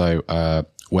Berhalter also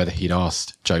whether he'd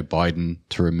asked Joe Biden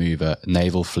to remove a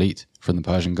naval fleet from the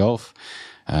Persian Gulf.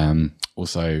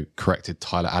 Also corrected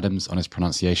Tyler Adams on his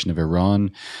pronunciation of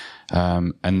Iran.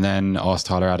 And then asked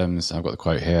Tyler Adams, I've got the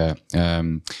quote here,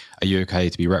 are you okay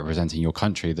to be representing your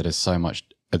country that has so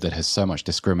much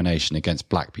discrimination against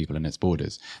black people in its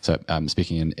borders? So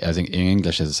speaking in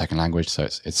English as a second language, so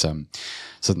it's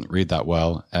doesn't read that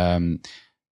well.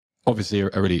 Obviously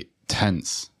a really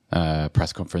tense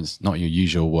press conference, not your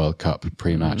usual World Cup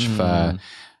pre-match fare.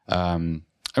 I'm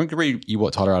going to read you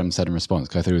what Tyler Adams said in response,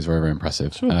 because I thought it was very, very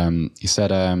impressive. Sure. He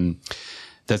said,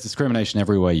 there's discrimination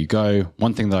everywhere you go.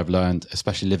 One thing that I've learned,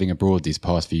 especially living abroad these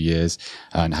past few years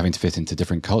and having to fit into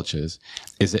different cultures,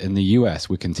 is that in the US,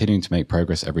 we're continuing to make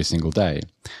progress every single day.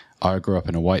 I grew up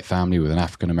in a white family with an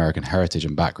African-American heritage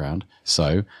and background,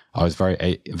 so I was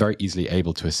very easily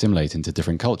able to assimilate into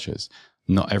different cultures.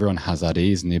 Not everyone has that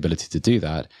ease and the ability to do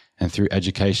that. And through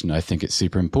education, I think it's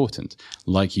super important.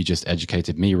 Like you just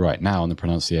educated me right now on the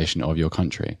pronunciation of your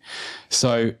country.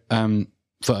 So,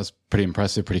 thought that was pretty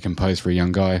impressive, pretty composed for a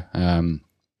young guy. A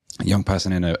young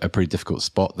person in a pretty difficult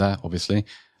spot there, obviously,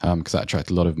 because that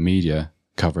attracted a lot of media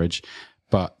coverage.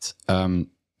 But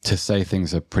to say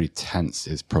things are pretty tense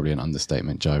is probably an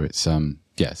understatement, Joe. It's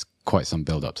it's quite some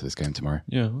build up to this game tomorrow.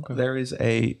 Yeah, okay. There is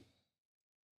a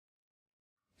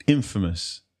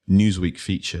infamous Newsweek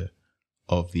feature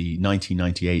of the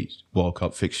 1998 World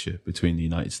Cup fixture between the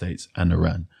United States and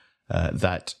Iran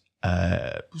that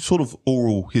sort of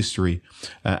oral history,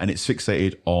 and it's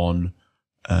fixated on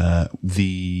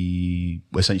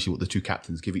essentially what the two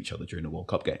captains give each other during the World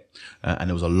Cup game. And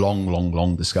there was a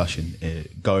long discussion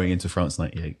going into France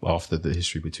 98 after the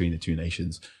history between the two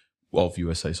nations of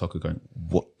USA Soccer going,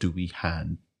 what do we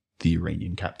hand the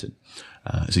Iranian captain?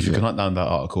 So if you can hunt down that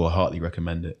article, I heartily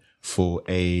recommend it for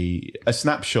a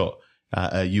snapshot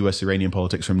at US-Iranian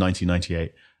politics from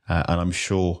 1998. And I'm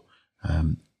sure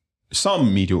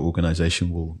some media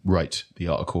organization will write the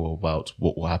article about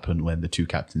what will happen when the two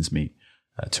captains meet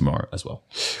tomorrow as well.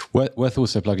 Worth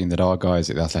also plugging that our guys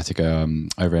at the Athletic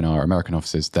over in our American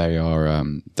offices,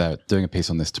 they're doing a piece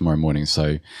on this tomorrow morning.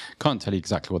 So can't tell you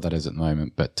exactly what that is at the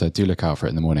moment, but do look out for it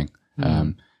in the morning.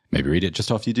 Maybe read it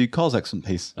just after you do Carl's excellent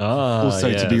piece.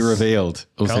 To be revealed.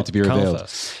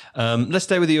 Let's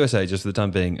stay with the USA just for the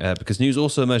time being, because news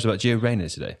also emerged about Gio Reyna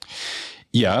today.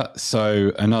 Yeah,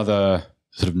 so another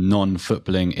sort of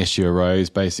non-footballing issue arose.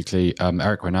 Basically,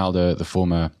 Eric Ronaldo, the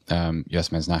former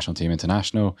US men's national team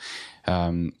international,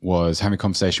 was having a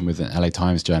conversation with an LA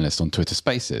Times journalist on Twitter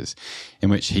Spaces, in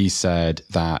which he said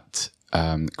that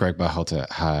Greg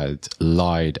Berhalter had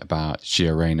lied about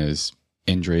Gio Reyna's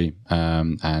injury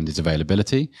and his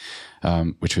availability,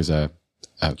 which was a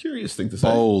curious thing to say.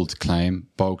 Bold claim.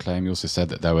 He also said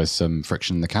that there was some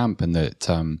friction in the camp and that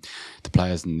the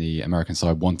players in the American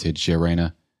side wanted Gio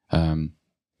Reyna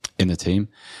in the team.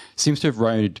 Seems to have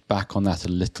rode back on that a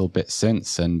little bit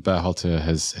since, and Berhalter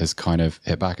has kind of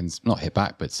not hit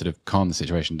back, but sort of calmed the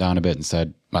situation down a bit and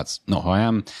said, that's not who I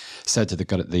am. Said to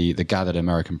the gathered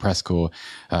American press corps,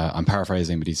 I'm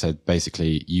paraphrasing, but he said,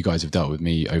 basically, you guys have dealt with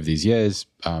me over these years.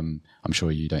 I'm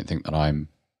sure you don't think that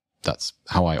that's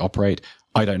how I operate.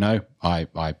 I don't know. I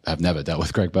have never dealt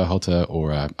with Greg Berhalter,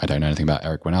 or I don't know anything about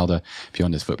Eric Ronaldo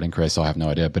beyond his footballing career, so I have no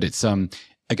idea. But it's,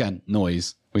 again,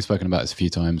 noise. We've spoken about this a few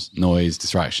times. Noise,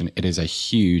 distraction. It is a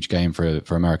huge game for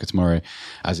America tomorrow,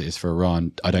 as it is for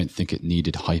Iran. I don't think it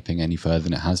needed hyping any further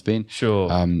than it has been.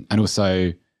 Sure. And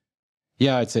also,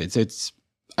 yeah, it's.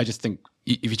 I just think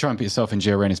if you try and put yourself in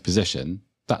Gio Reyna's position,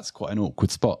 that's quite an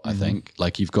awkward spot. I think,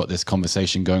 like, you've got this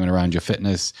conversation going on around your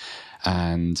fitness,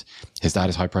 and his dad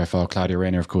is high profile. Claudio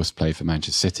Reyna, of course, played for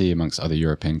Manchester City amongst other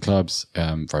European clubs.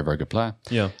 Very, very good player.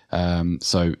 Yeah.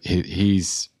 So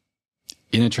he's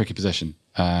in a tricky position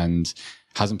and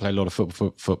hasn't played a lot of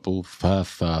football.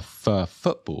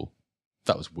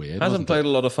 That was weird. Hasn't played a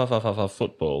lot of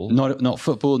football. Not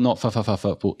football, not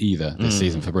football either this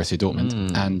season for Borussia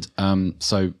Dortmund. And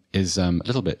so is a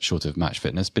little bit short of match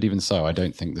fitness, but even so, I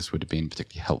don't think this would have been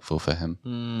particularly helpful for him.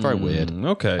 Very weird.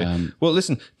 Okay. Well,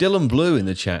 listen, Dylan Blue in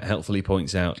the chat helpfully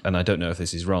points out, and I don't know if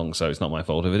this is wrong, so it's not my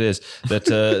fault if it is, that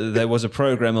there was a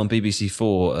programme on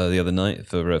BBC4 the other night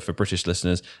for British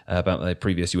listeners about the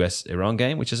previous US-Iran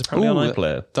game, which is apparently on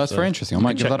iPlayer. That's very interesting. I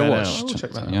might give that a watch.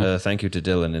 Check that out. Thank you to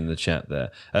Dylan in the chat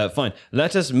there. Fine.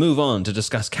 Let us move on to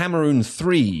discuss Cameroon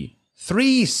 3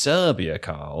 Serbia,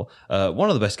 Carl. One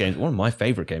of the best games, one of my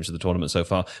favourite games of the tournament so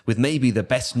far, with maybe the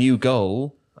best new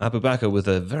goal, Abubakar with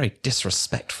a very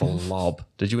disrespectful lob.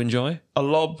 Did you enjoy? A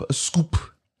lob, a scoop.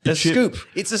 A scoop.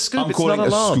 It's a scoop. It's not a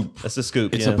lob. Scoop. It's a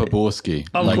scoop. It's a Poborski.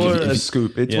 I'm calling it a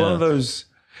scoop. It's one of those.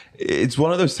 It's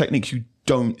one of those techniques you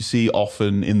don't see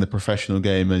often in the professional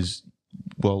game. As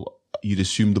well, you'd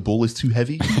assume the ball is too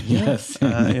heavy. Yes.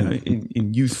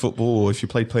 In youth football, or if you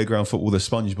play playground football, the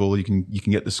sponge ball, you can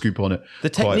get the scoop on it. The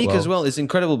technique as well is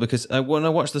incredible because when I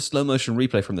watched the slow motion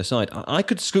replay from the side, I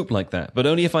could scoop like that, but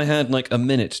only if I had like a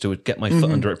minute to get my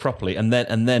foot under it properly, and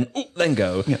then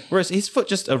go. Yeah. Whereas his foot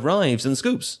just arrives and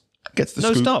scoops. Gets the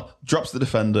scoop, stop, drops the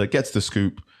defender, gets the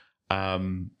scoop.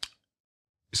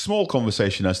 Small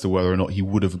conversation as to whether or not he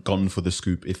would have gone for the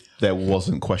scoop if there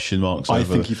wasn't question marks. I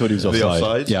think he thought he was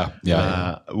offside.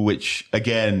 Yeah. Which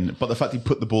again, but the fact he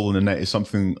put the ball in the net is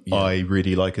something I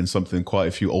really like, and something quite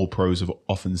a few old pros have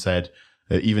often said.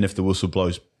 Even if the whistle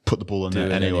blows, put the ball in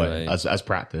there anyway. As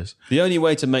practice. The only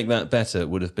way to make that better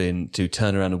would have been to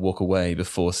turn around and walk away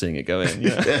before seeing it go in.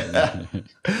 Yeah.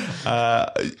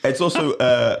 It's also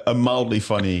a mildly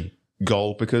funny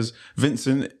goal because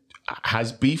Vincent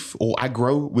has beef or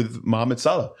aggro with Mohamed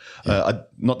Salah.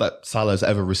 Not that Salah's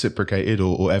ever reciprocated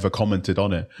or ever commented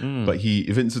on it, but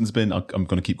Vincent's been, I'm going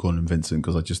to keep calling him Vincent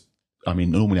because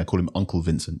normally I call him Uncle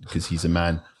Vincent because he's a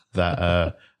man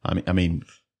that,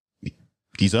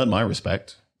 he's earned my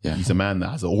respect. Yeah. He's a man that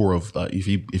has an aura of that. If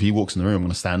he walks in the room, I'm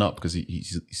going to stand up because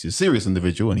he's a serious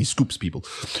individual and he scoops people.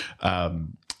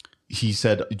 He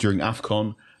said during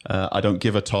AFCON, I don't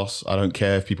give a toss. I don't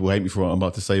care if people hate me for what I'm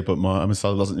about to say, but Mohamed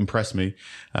Salah doesn't impress me.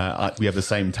 We have the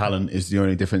same talent. Is the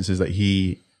only difference is that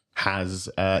he has,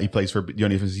 he plays for, the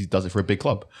only difference is he does it for a big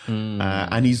club.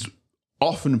 And he's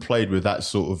often played with that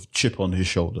sort of chip on his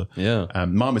shoulder. Yeah.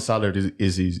 Mohamed Salah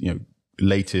is his,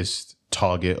 latest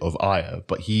target of ire,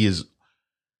 but he has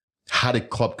had a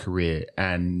club career,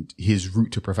 and his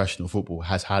route to professional football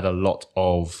has had a lot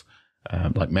of,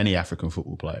 like many African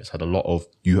football players, had a lot of,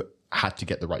 you had to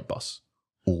get the right bus,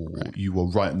 or you were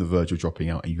right on the verge of dropping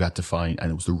out and you had to find,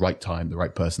 and it was the right time, the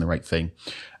right person, the right thing.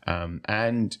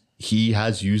 And he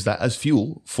has used that as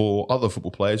fuel for other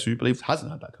football players who believe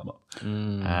hasn't had that come up.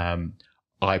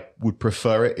 I would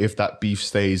prefer it if that beef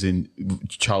stays in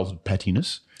childhood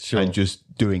pettiness and just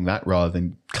doing that rather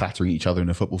than clattering each other in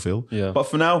a football field. Yeah. But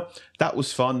for now, that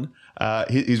was fun.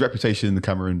 His reputation in the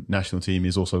Cameroon national team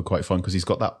is also quite fun because he's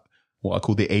got that, what I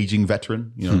call the aging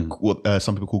veteran, what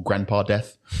some people call grandpa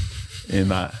death, in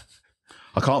that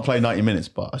I can't play 90 minutes,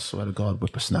 but I swear to God,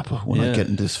 whippersnapper, when I get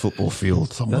into this football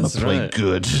field, I'm going to play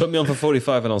good. Put me on for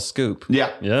 45 and I'll scoop.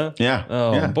 Yeah.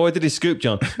 Oh, boy, did he scoop,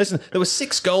 John. Listen, there were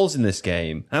 6 goals in this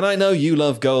game, and I know you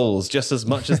love goals just as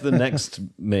much as the next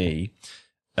me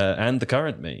and the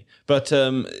current me. But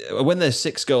when there's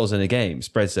 6 goals in a game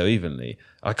spread so evenly,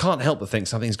 I can't help but think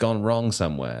something's gone wrong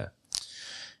somewhere.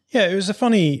 Yeah, it was a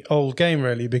funny old game,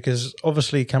 really, because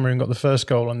obviously Cameroon got the first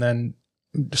goal and then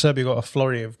Serbia got a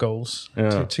flurry of goals,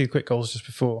 two quick goals just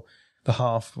before the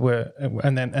half,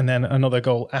 and then another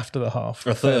goal after the half.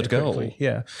 A third goal.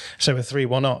 Yeah. So we're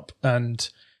 3-1 up, and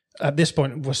at this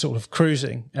point we're sort of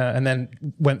cruising, and then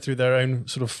went through their own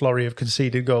sort of flurry of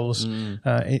conceded goals in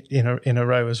a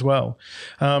row as well.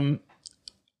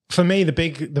 For me, the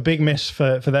big miss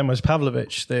for them was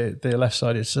Pavlovic, the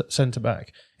left-sided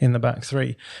centre-back in the back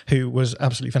three, who was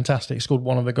absolutely fantastic. Scored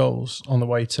one of the goals on the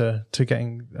way to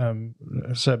getting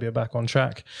Serbia back on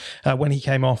track. When he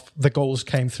came off, the goals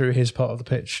came through his part of the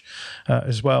pitch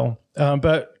as well.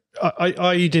 But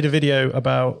I did a video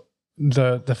about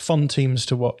the fun teams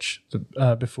to watch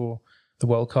before the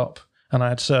World Cup, and I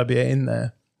had Serbia in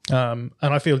there. And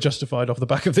I feel justified off the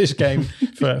back of this game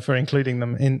for including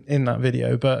them in that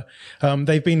video. But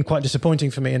they've been quite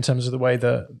disappointing for me in terms of the way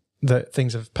that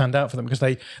things have panned out for them, because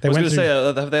they I was going to say,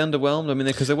 have they underwhelmed? I mean,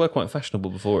 because they were quite fashionable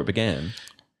before it began.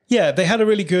 Yeah, they had a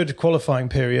really good qualifying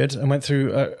period and went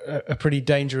through a pretty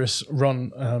dangerous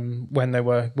run when they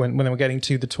were getting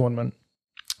to the tournament.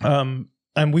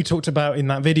 And we talked about in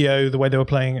that video the way they were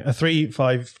playing a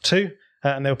 3-5-2,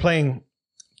 and they were playing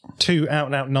 2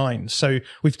 out-and-out 9s. So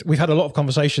we've had a lot of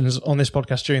conversations on this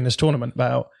podcast during this tournament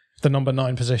about the number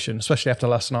 9 position, especially after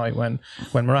last night when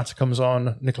Morata comes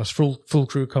on, Nicholas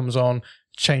Fulkrug comes on,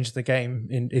 changed the game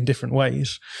in different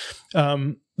ways.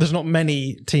 There's not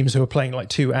many teams who are playing like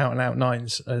 2 out-and-out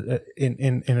 9s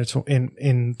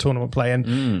in tournament play,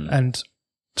 and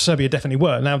Serbia definitely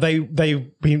were. Now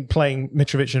they've been playing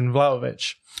Mitrovic and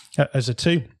Vlahovic as a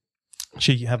 2.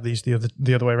 You have these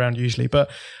the other way around usually,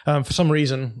 but for some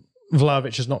reason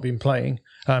Vlahovic has not been playing.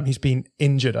 He's been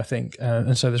injured, I think,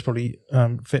 and so there's probably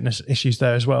fitness issues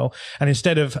there as well. And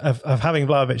instead of having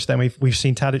Vlahovic, then we've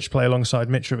seen Tadic play alongside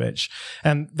Mitrovic,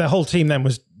 and the whole team then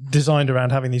was designed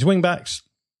around having these wing backs,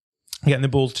 getting the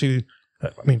ball to,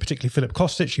 particularly Filip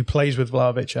Kostic, who plays with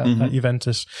Vlahovic at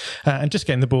Juventus, and just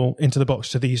getting the ball into the box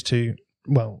to these two.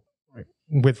 Well,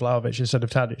 with Vlahovic instead of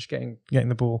Tadic getting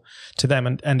the ball to them,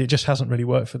 and it just hasn't really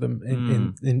worked for them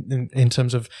in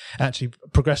terms of actually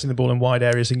progressing the ball in wide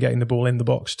areas and getting the ball in the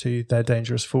box to their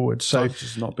dangerous forwards. So it's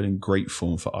just not been in great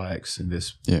form for Ajax in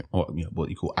this what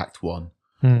you call Act 1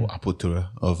 or Apertura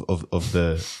of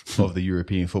the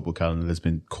European football calendar. There's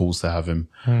been calls to have him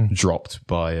dropped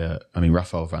by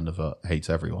Rafael van der Vaart hates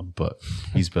everyone, but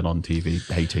he's been on TV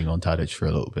hating on Tadic for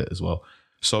a little bit as well.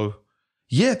 So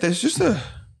yeah, there's just a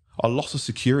loss of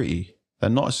security. They're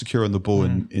not as secure on the ball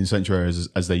in central areas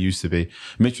as they used to be.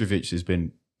 Mitrovic has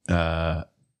been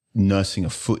nursing a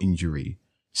foot injury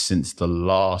since the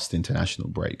last international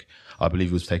break. I believe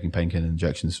he was taking painkiller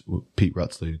injections. Pete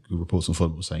Rutzler, who reports on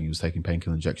Fulham, was saying he was taking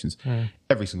painkiller injections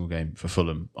every single game for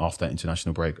Fulham after that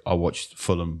international break. I watched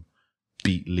Fulham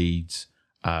beat Leeds,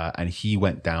 and he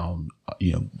went down,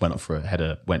 went up for a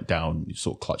header, went down,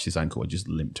 sort of clutched his ankle and just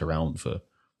limped around for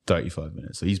 35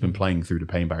 minutes. So he's been playing through the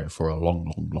pain barrier for a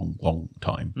long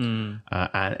time.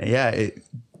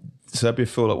 Serbia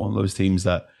feel like one of those teams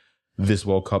that this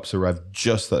World Cup's arrived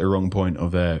just at the wrong point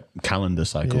of their calendar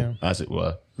cycle, as it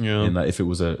were. Yeah. In that if it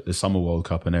was a summer World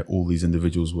Cup and all these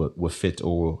individuals were fit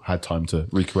or had time to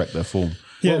recorrect their form,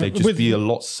 they'd just be a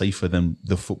lot safer than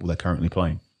the football they're currently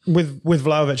playing. With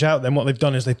Vlahovic out, then what they've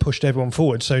done is they pushed everyone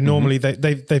forward. So normally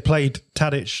they played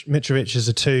Tadic, Mitrovic as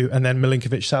a 2, and then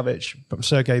Milinkovic-Savic,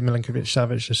 Sergei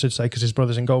Milinkovic-Savic, I should say, because his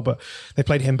brother's in goal, but they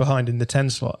played him behind in the 10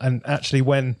 slot. And actually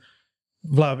when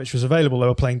Vlahovic was available, they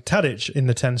were playing Tadic in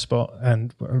the 10 spot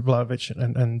and Vlahovic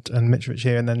and Mitrovic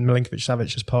here, and then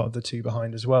Milinkovic-Savic as part of the 2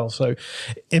 behind as well. So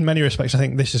in many respects, I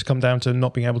think this has come down to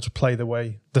not being able to play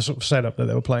the sort of setup that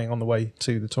they were playing on the way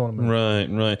to the tournament.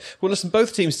 Right. Well, listen,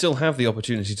 both teams still have the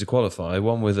opportunity to qualify,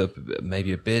 one with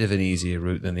maybe a bit of an easier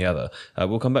route than the other.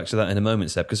 We'll come back to that in a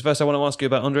moment, Seb, because first I want to ask you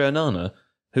about Andre Onana,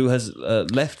 who has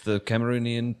left the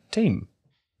Cameroonian team.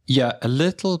 Yeah, a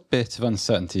little bit of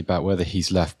uncertainty about whether he's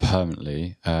left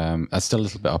permanently. That's still a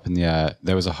little bit up in the air.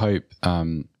 There was a hope,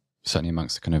 certainly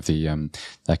amongst the kind of the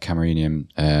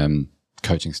Cameroonian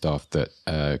coaching staff,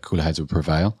 that cooler heads would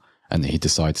prevail and that he'd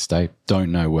decide to stay.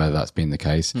 Don't know whether that's been the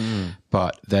case,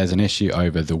 but there's an issue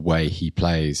over the way he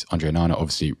plays. Andre Onana,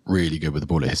 obviously really good with the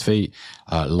ball at his feet,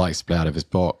 likes to play out of his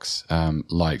box,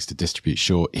 likes to distribute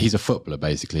short. He's a footballer,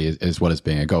 basically, as well as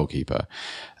being a goalkeeper.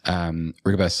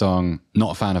 Rigobert Song,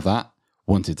 not a fan of that,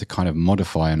 wanted to kind of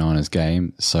modify Onana's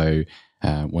game, so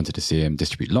wanted to see him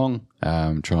distribute long,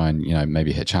 try and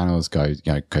maybe hit channels, go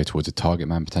towards a target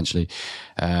man potentially,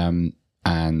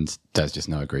 and there's just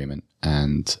no agreement.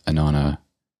 And Onana,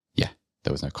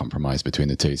 there was no compromise between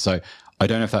the two. So I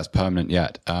don't know if that's permanent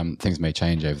yet. Things may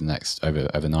change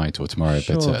overnight or tomorrow,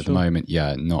 but at the moment,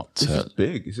 not. This is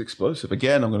big. It's explosive.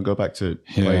 Again, I'm going to go back to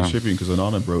Players Tribune, because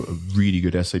Onana wrote a really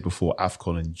good essay before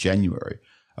AFCON in January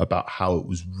about how it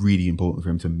was really important for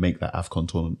him to make that AFCON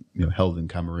tournament, held in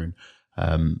Cameroon,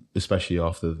 especially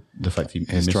after the fact he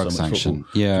missed so much football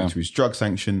due to his drug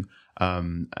sanction.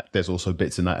 There's also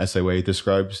bits in that essay where he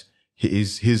describes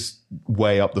his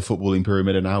way up the footballing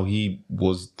pyramid and how he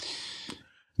was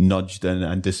nudged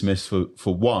and dismissed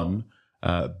for one,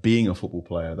 being a football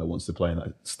player that wants to play in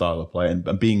that style of play,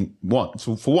 and being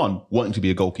wanting to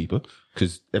be a goalkeeper,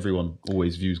 because everyone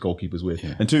always views goalkeepers weird,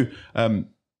 and 2,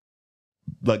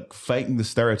 like fighting the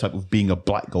stereotype of being a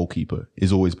black goalkeeper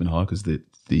has always been hard, because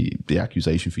the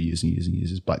accusation for years and years and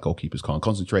years is black goalkeepers can't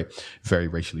concentrate, very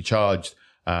racially charged.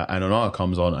 And Onana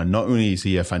comes on, and not only is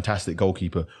he a fantastic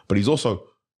goalkeeper, but he's also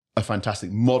a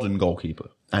fantastic modern goalkeeper,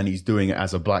 and he's doing it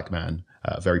as a black man,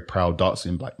 a very proud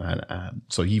dark-skinned black man.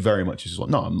 So he very much is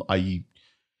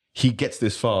he gets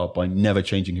this far by never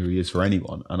changing who he is for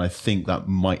anyone, and I think that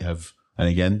might have. And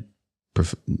again,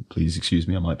 please excuse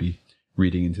me, I might be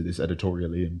reading into this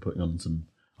editorially and putting on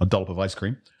a dollop of ice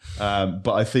cream,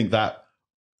 but I think that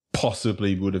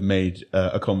possibly would have made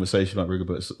a conversation like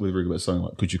Rigobert Song,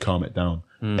 like, could you calm it down,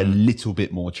 a little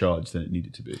bit more charged than it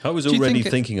needed to be. I was already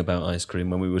thinking about ice cream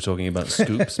when we were talking about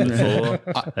scoops before,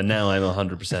 and now I'm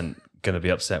 100% going to be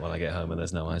upset when I get home and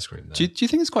there's no ice cream there. Do you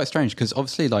think it's quite strange? Because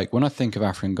obviously, like, when I think of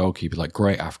African goalkeepers, like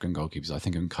great African goalkeepers, I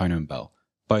think of Nkono and Bell.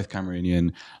 Both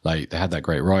Cameroonian, like they had that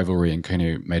great rivalry, and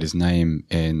Nkono made his name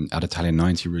at Italian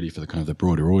 90 really for the kind of the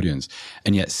broader audience,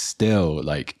 and yet still,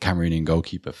 like, Cameroonian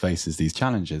goalkeeper faces these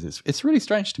challenges. It's really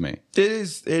strange to me. It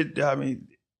is.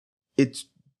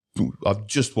 I've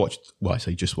just watched. Well, I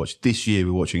say just watched. This year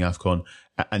we're watching AFCON,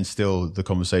 and still the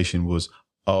conversation was,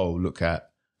 oh, look at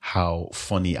how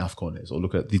funny AFCON is, or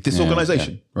look at the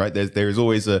disorganization, right? There is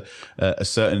always a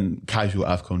certain casual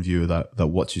AFCON viewer that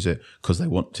watches it because they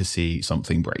want to see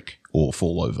something break or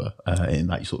fall over in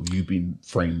that sort of you've been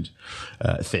framed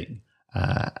thing.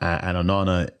 and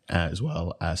Onana as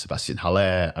well as Sebastian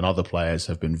Haller and other players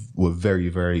were very,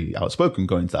 very outspoken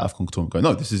going to the AFCON tournament, going,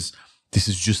 no, this is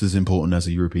just as important as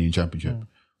a European Championship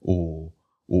or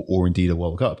indeed a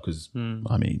World Cup. Because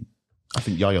I mean, I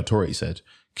think Yaya Toure said,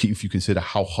 if you consider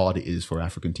how hard it is for an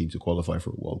African team to qualify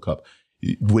for a World Cup,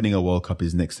 winning a World Cup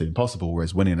is next to impossible,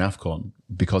 whereas winning an AFCON,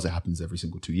 because it happens every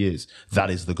single 2 years,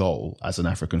 that is the goal as an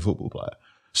African football player.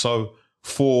 So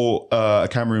for a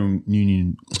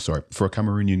Cameroonian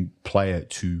player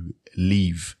to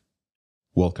leave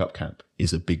World Cup camp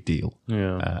is a big deal.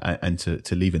 Yeah. And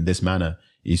to leave in this manner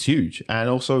is huge. And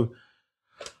also,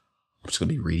 I'm just going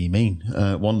to be really mean.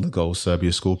 One of the goals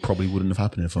Serbia scored probably wouldn't have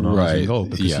happened if Onana was in goal,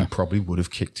 because he probably would have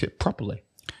kicked it properly.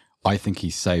 I think he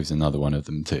saves another one of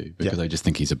them too, because I just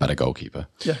think he's a better goalkeeper.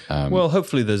 Yeah. Well,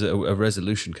 hopefully there's a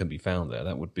resolution can be found there.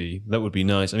 That would be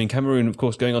nice. I mean, Cameroon, of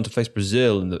course, going on to face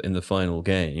Brazil in the final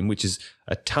game, which is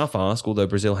a tough ask, although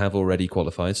Brazil have already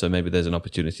qualified, so maybe there's an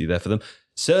opportunity there for them.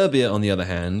 Serbia, on the other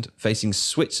hand, facing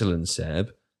Switzerland,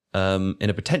 Seb, in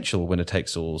a potential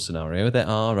winner-takes-all scenario. There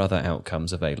are other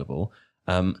outcomes available.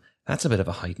 That's a bit of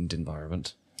a heightened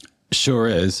environment. Sure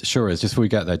is. Just before we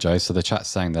get there, Joe, so the chat's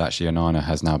saying that actually Onana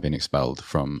has now been expelled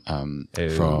from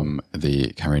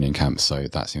the Cameroonian camp, so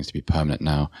that seems to be permanent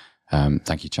now.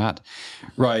 Thank you, chat.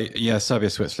 Right, yeah, Serbia,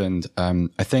 Switzerland.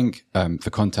 I think for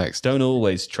context... Don't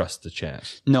always trust the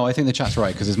chat. No, I think the chat's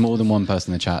right, because there's more than one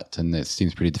person in the chat, and it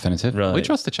seems pretty definitive. Right. We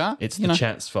trust the chat. It's the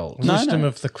chat's fault. Wisdom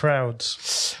of the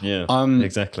crowds. Yeah,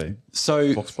 exactly.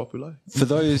 So, Vox Populi. for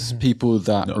those people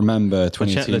that remember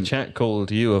 2018... The chat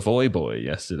called you a Voy Boy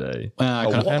yesterday.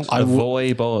 A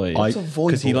Voy Boy.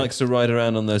 Because he likes to ride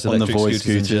around on those electric scooters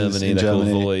in Germany. They're called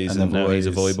Voys, and now he's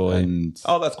a Voy Boy.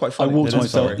 That's quite funny. I walked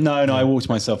myself... I walked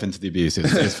myself into the abuse.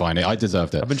 It's fine. I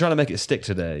deserved it. I've been trying to make it stick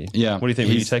today. Yeah. What do you think?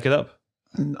 Will you take it up?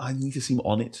 I need to seem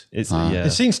on it.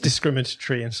 It seems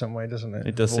discriminatory in some way, doesn't it?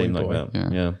 It does seem like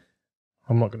that. Yeah.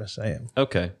 I'm not going to say it.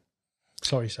 Okay.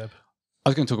 Sorry, Seb. I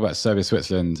was going to talk about Serbia,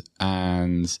 Switzerland,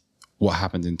 and what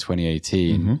happened in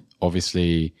 2018. Mm-hmm.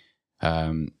 Obviously,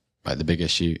 the big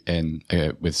issue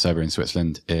with Serbia and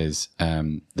Switzerland is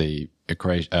the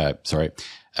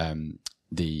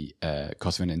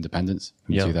Kosovan independence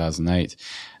from 2008.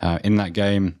 In that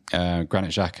game,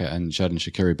 Granit Xhaka and Xherdan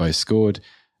Shaqiri both scored.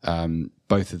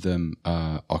 Both of them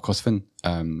are Kosovan.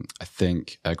 I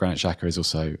think Granit Xhaka is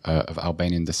also of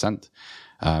Albanian descent.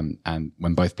 And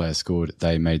when both players scored,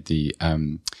 they made the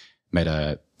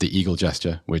eagle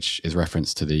gesture, which is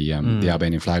reference to the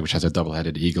Albanian flag, which has a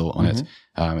double-headed eagle on it.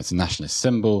 It's a nationalist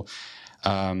symbol.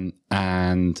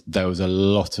 And there was a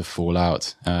lot of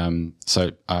fallout.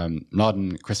 So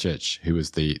Mladen Krstić, who was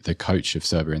the coach of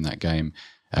Serbia in that game,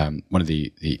 one of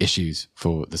the issues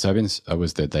for the Serbians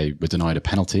was that they were denied a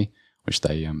penalty, which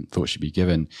they thought should be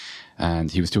given.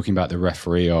 And he was talking about the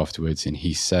referee afterwards, and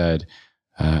he said,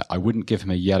 I wouldn't give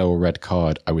him a yellow or red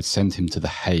card. I would send him to The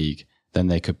Hague. Then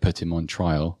they could put him on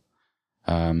trial.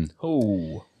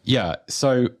 Yeah.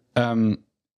 So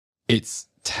it's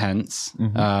tense.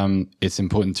 It's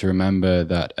important to remember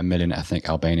that 1 million ethnic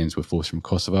Albanians were forced from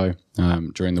Kosovo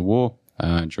during the war,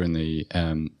 and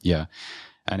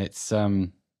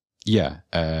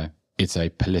it's a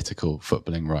political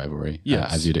footballing rivalry,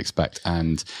 as you'd expect.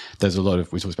 And there's a lot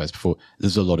of, we talked about this before,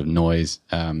 there's a lot of noise.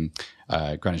 Granit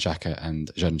Xhaka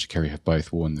and Xherdan Shaqiri have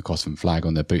both worn the Kosovan flag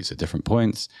on their boots at different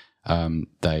points.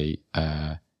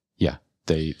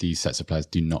 These sets of players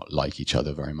do not like each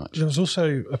other very much. There was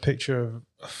also a picture of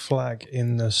a flag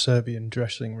in the Serbian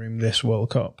dressing room this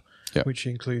World Cup, which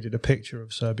included a picture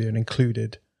of Serbia and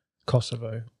included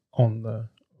Kosovo on the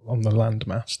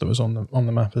landmass that was on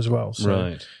the map as well.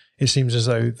 So it seems as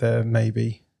though there may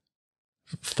be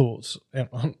thoughts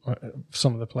on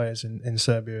some of the players in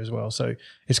Serbia as well. So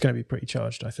it's going to be pretty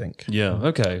charged, I think. Yeah,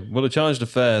 okay. Well, a charged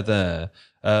affair there.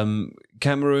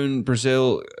 Cameroon,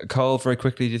 Brazil. Carl, very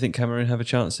quickly, do you think Cameroon have a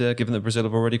chance here, given that Brazil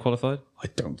have already qualified? I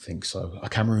don't think so.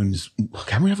 Cameroon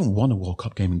haven't won a World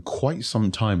Cup game in quite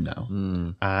some time now.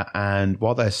 And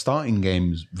while their starting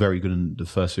game's very good in the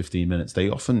first 15 minutes, they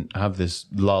often have this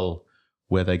lull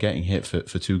where they're getting hit for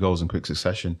 2 goals in quick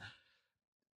succession.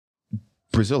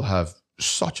 Brazil have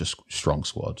such a strong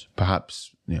squad,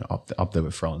 perhaps up there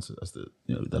with France as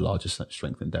the largest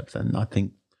strength and depth. And I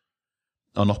think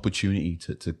an opportunity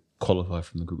to qualify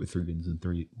from the group with 3 wins and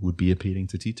 3 would be appealing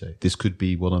to Tite. This could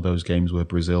be one of those games where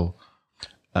Brazil,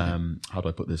 how do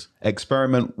I put this?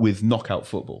 Experiment with knockout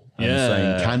football and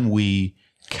saying,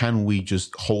 can we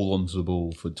just hold on to the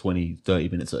ball for 20, 30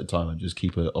 minutes at a time and just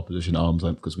keep an opposition at arm's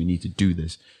length, because we need to do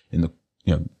this in the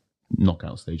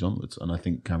knockout stage onwards. And I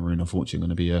think Cameroon, unfortunately, going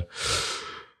to be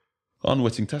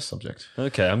Unwitting test subject.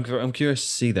 Okay, I'm curious to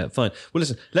see that. Fine. Well,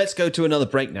 listen, let's go to another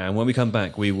break now. And when we come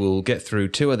back, we will get through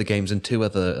 2 other games and 2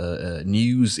 other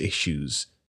news issues.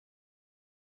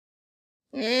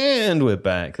 And we're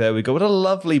back. There we go. What a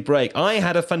lovely break. I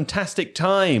had a fantastic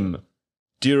time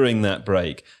during that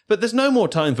break. But there's no more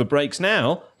time for breaks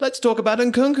now. Let's talk about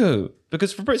Nkunku.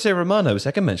 Because Fabrizio Romano,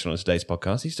 second mention on today's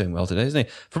podcast, he's doing well today, isn't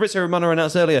he? Fabrizio Romano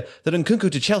announced earlier that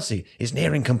Nkunku to Chelsea is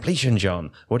nearing completion,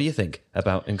 John. What do you think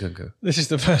about Nkunku? This is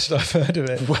the first I've heard of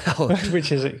it. Well,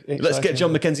 which is exciting. Let's get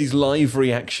John McKenzie's live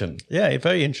reaction. Yeah,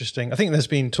 very interesting. I think there's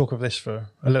been talk of this for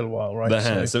a little while, right? There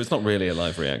has, so it's not really a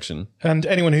live reaction. And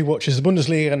anyone who watches the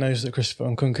Bundesliga knows that Christopher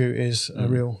Nkunku is a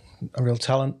real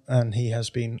talent, and he has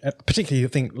been, particularly I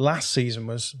think last season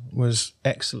was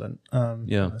excellent.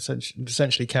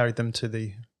 Essentially carried them to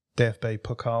the DFB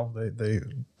Pokal, the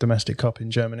domestic cup in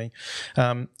Germany.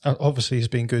 Obviously, he's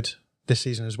been good this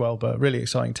season as well, but really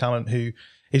exciting talent who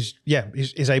is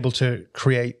able to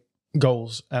create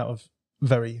goals out of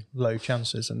very low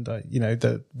chances, and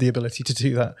the ability to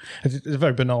do that. It's a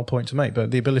very banal point to make, but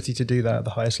the ability to do that at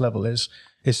the highest level is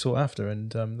sought after,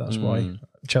 and that's why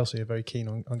Chelsea are very keen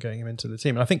on getting him into the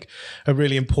team. And I think a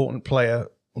really important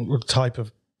type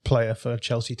of player for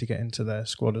Chelsea to get into their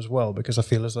squad as well, because I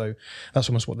feel as though that's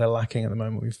almost what they're lacking at the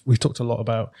moment. We've talked a lot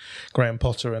about Graham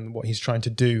Potter and what he's trying to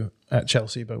do at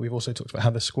Chelsea, but we've also talked about how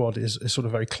the squad is sort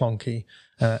of very clunky,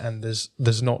 and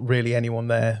there's not really anyone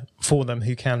there for them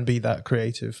who can be that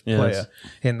creative player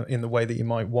in the way that you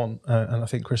might want. And I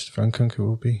think Christopher Nkunku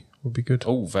will be good.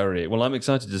 Oh, very well. I'm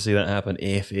excited to see that happen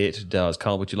if it does.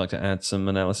 Carl, would you like to add some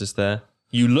analysis there?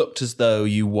 You looked as though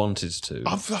you wanted to.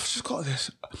 I've just got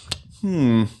this.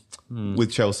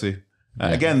 With Chelsea.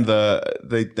 Again,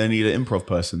 they need an improv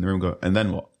person. The room go, and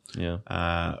then what? Yeah.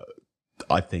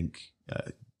 I think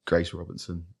Grace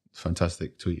Robinson,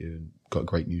 fantastic tweeter, and got a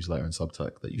great newsletter and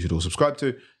Substack that you should all subscribe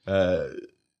to.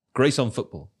 Grace on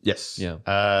Football. Yes.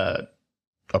 Yeah.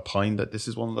 Opined that this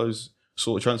is one of those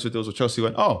sort of transfer deals where Chelsea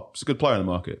went, it's a good player in the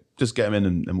market. Just get him in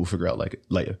and we'll figure it out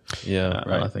later. Yeah,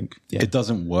 right. I think it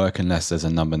doesn't work unless there's a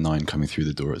number 9 coming through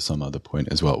the door at some other point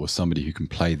as well, with somebody who can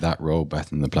play that role better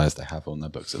than the players they have on their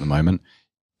books at the moment.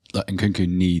 Like, Nkunku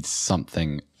needs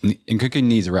something. Nkunku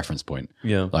needs a reference point.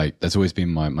 Yeah. Like, that's always been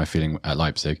my feeling at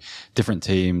Leipzig. Different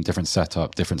team, different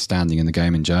setup, different standing in the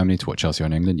game in Germany to what Chelsea are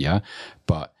in England, yeah.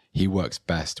 But he works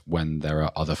best when there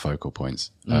are other focal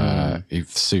points. He's a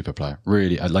super player.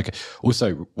 Really, I like it.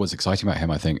 Also, what's exciting about him,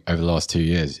 I think, over the last 2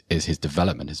 years is his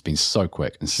development has been so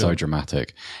quick and so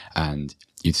dramatic, and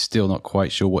you're still not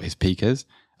quite sure what his peak is.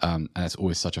 And it's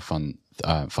always such a fun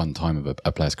time of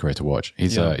a player's career to watch.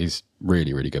 He's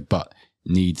really, really good, but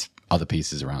needs other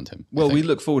pieces around him. Well, we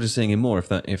look forward to seeing him more if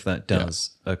that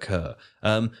does occur.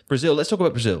 Brazil, let's talk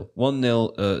about Brazil.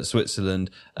 1-0 Switzerland,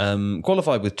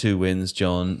 qualified with 2 wins,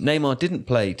 John. Neymar didn't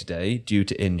play today due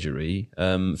to injury.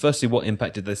 Firstly, what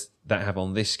impact did that have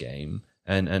on this game?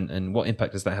 And what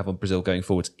impact does that have on Brazil going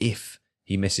forwards if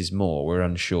he misses more? We're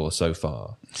unsure so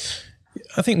far.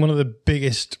 I think one of the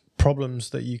biggest problems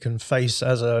that you can face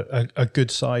as a good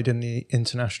side in the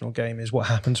international game is what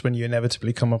happens when you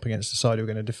inevitably come up against a side who are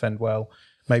going to defend well,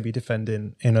 maybe defend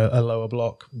in a lower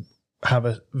block, have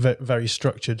a very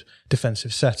structured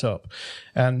defensive setup.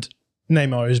 And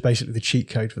Neymar is basically the cheat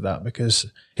code for that,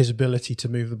 because his ability to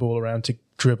move the ball around, to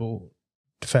dribble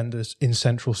defenders in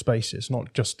central spaces,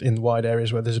 not just in wide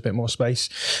areas where there's a bit more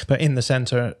space, but in the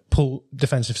centre, pull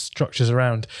defensive structures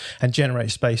around and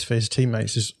generate space for his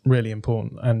teammates is really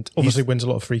important. And obviously wins a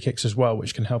lot of free kicks as well,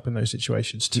 which can help in those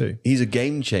situations too. He's a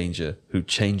game changer who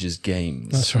changes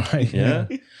games. That's right. Yeah.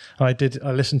 I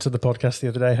listened to the podcast the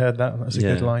other day, heard that. That's a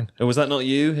good line. And was that not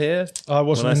you here? I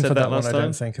wasn't in for that one, last I time?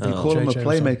 don't think. I think call him a JJ was on.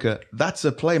 playmaker. That's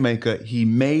a playmaker. He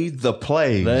made the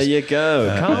plays. There you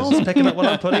go. Carl's picking up what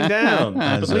I'm putting down.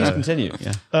 But please continue.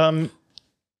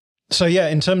 So yeah,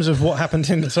 in terms of what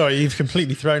happened sorry, you've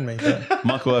completely thrown me. But,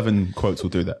 Michael Irvin quotes will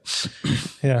do that.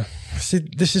 yeah. See,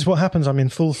 this is what happens. I'm in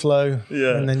full flow.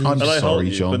 Yeah. And then I'm you sorry, hold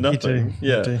you John. for nothing.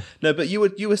 You Yeah. do. No, but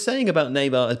you were saying about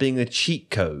Neymar as being a cheat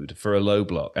code for a low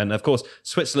block. And of course,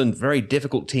 Switzerland, very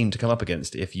difficult team to come up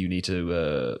against if you need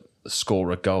to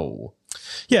score a goal.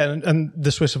 Yeah, and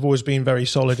the Swiss have always been very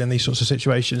solid in these sorts of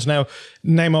situations. Now,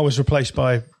 Neymar was replaced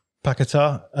by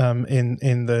Paquetá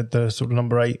in the sort of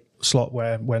number 8 slot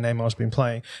where Neymar's been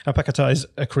playing. Now, Paquetá is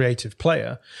a creative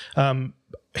player.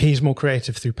 He's more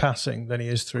creative through passing than he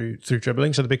is through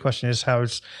dribbling. So the big question is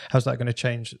how's that going to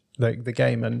change the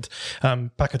game? And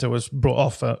Paquetá was brought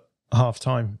off at half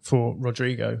time for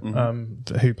Rodrigo,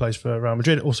 who plays for Real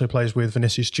Madrid, also plays with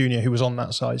Vinicius Jr., who was on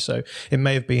that side. So it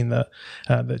may have been that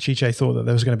Chiche thought that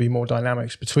there was going to be more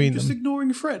dynamics between them.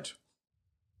 Ignoring Fred.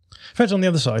 Fred's on the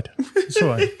other side. It's all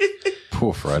right.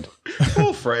 Poor Fred.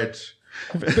 Poor Fred.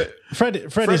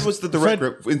 Fred Fred was the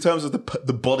direct in terms of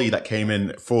the body that came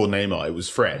in for Neymar. It was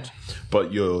Fred,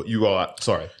 but you are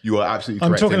absolutely correct.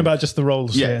 I'm talking about just the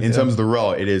roles. Yeah, in terms of the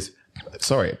role, it is.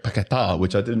 Sorry, Paquetá,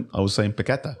 which I didn't. I was saying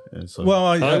Paqueta. So. Well,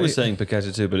 I was saying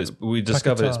Paqueta too, but we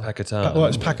discovered it's Paquetá. Well,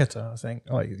 it's Paquetá, I think.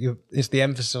 It's the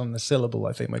emphasis on the syllable.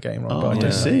 I think we're getting wrong. But I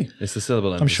don't see. know. It's the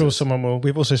syllable. I'm sure someone will.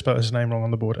 We've also spelled his name wrong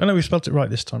on the board. I know we spelled it right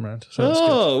this time around. So that's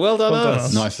good. Well done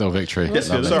us. Nice little victory. Yes,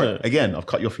 sorry. Again, I've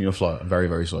cut you off in your flow. I'm very,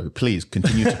 very sorry. Please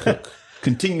continue to cook.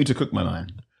 Continue to cook, my man.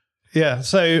 Yeah.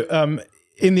 So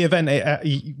in the event,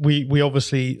 we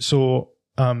obviously saw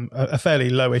a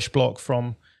fairly lowish block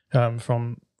from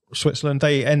Switzerland.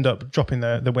 They end up dropping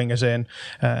the wingers in,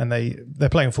 and they're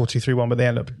playing a 4-2-3-1, but they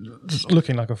end up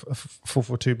looking like a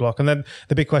 4-4-2 block. And then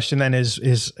the big question then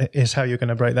is how you're going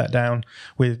to break that down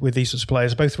with these sorts of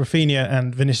players. Both Rafinha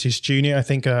and Vinicius Junior, I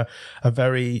think, are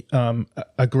very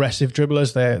aggressive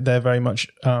dribblers. They're very much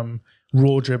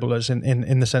raw dribblers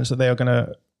in the sense that they are going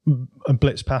to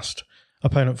blitz past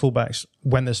opponent fullbacks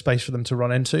when there's space for them to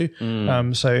run into.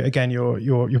 So again,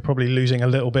 you're probably losing a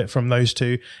little bit from those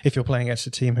two if you're playing against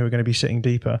a team who are going to be sitting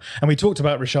deeper. And we talked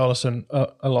about Richarlison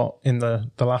a lot in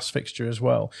the last fixture as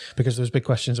well, because there was big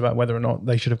questions about whether or not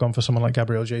they should have gone for someone like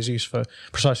Gabriel Jesus for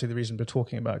precisely the reason we're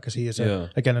talking about, because he is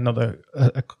again another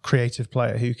creative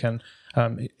player who can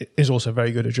is also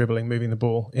very good at dribbling, moving the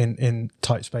ball in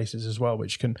tight spaces as well,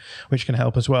 which can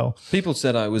help as well. People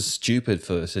said I was stupid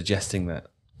for suggesting that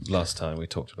last time we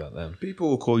talked about them. People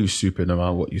will call you stupid no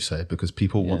matter what you say, because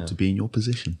people want to be in your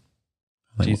position.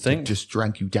 They Do you want think? to just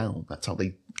drag you down? That's how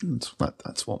they.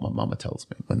 That's what my mama tells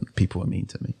me when people are mean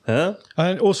to me. Huh?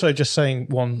 And also, just saying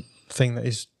one thing that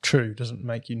is true doesn't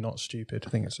make you not stupid. I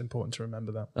think it's important to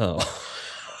remember that. Oh.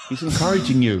 He's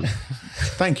encouraging you.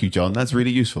 Thank you, John. That's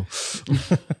really useful.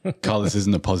 Carl, this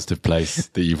isn't a positive place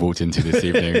that you've walked into this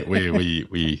evening.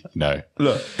 We no.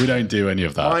 Look, we don't do any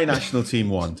of that. My national team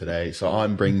won today, so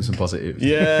I'm bringing some positivity.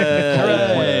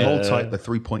 Yeah. Hold tight, the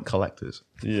 3-point collectors.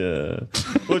 Yeah.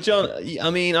 Well, John, I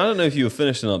mean, I don't know if you were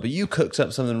finished or not, but you cooked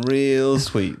up something real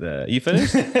sweet there. You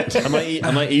finished? Am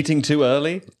I eating too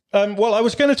early? Well, I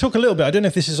was going to talk a little bit. I don't know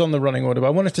if this is on the running order, but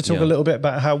I wanted to talk a little bit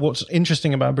about how what's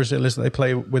interesting about Brazil is that they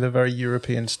play with a very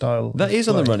European style. That is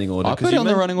on the running order. I put it on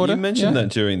the running order. You mentioned that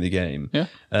during the game. Yeah.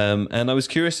 And I was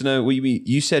curious to know,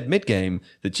 you said mid-game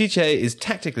that Chiche is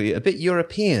tactically a bit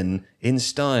European in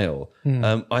style.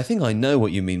 I think I know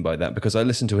what you mean by that, because I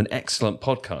listened to an excellent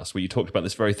podcast where you talked about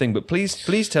this very thing. But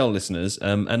please tell listeners,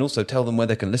 and also tell them where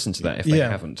they can listen to that if they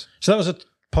haven't. So that was a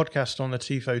podcast on the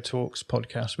Tifo Talks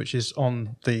podcast, which is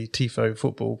on the Tifo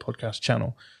Football podcast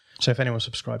channel. So if anyone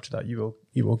subscribed to that, you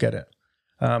will get it.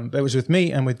 It was with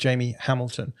me and with Jamie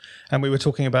Hamilton, and we were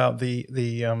talking about the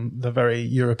very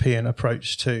European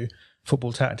approach to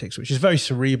football tactics, which is very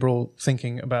cerebral,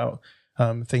 thinking about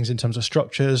things in terms of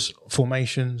structures,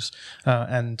 formations,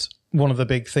 and one of the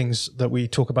big things that we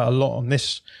talk about a lot on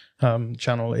this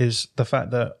channel is the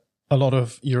fact that a lot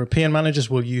of European managers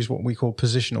will use what we call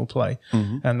positional play.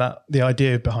 And that the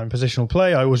idea behind positional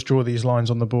play, I always draw these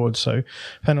lines on the board. So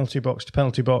penalty box to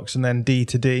penalty box, and then D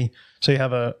to D. So you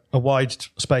have a wide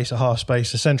space, a half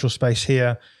space, a central space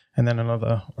here, and then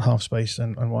another half space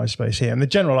and wide space here. And the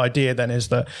general idea then is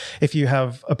that if you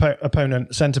have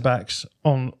opponent centre backs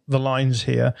on the lines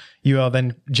here, you are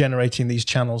then generating these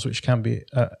channels which can be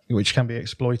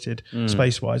exploited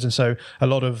space wise. And so a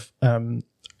lot of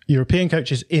European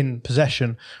coaches in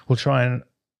possession will try and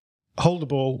hold the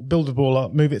ball, build the ball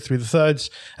up, move it through the thirds,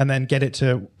 and then get it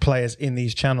to players in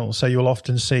these channels. So you'll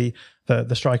often see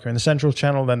the striker in the central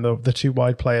channel, then the two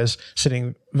wide players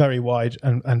sitting very wide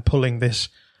and pulling this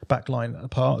back line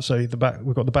apart. So we've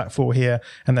got the back four here,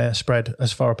 and they're spread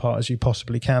as far apart as you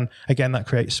possibly can. Again, that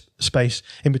creates space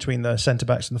in between the centre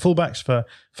backs and the full backs for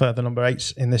the number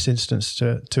 8s in this instance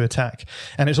to attack.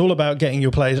 And it's all about getting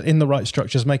your players in the right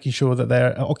structures, making sure that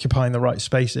they're occupying the right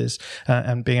spaces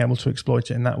and being able to exploit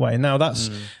it in that way. Now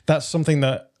that's something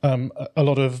that a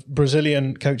lot of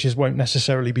Brazilian coaches won't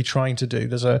necessarily be trying to do.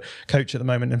 There's a coach at the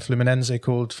moment in Fluminense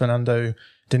called Fernando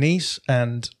Diniz,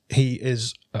 and he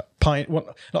is I don't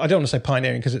want to say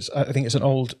pioneering, because I think it's an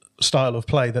old style of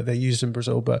play that they used in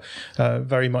Brazil, but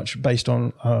very much based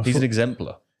on. He's an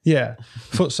exemplar. Yeah,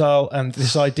 futsal, and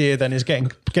this idea then is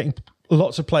getting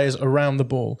lots of players around the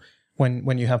ball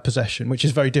when you have possession, which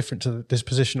is very different to this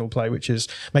positional play, which is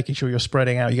making sure you're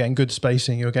spreading out, you're getting good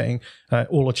spacing, you're getting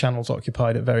all the channels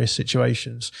occupied at various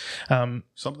situations.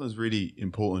 Something that's really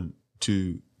important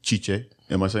to Chiche,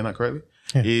 am I saying that correctly?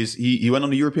 Yeah. Is he went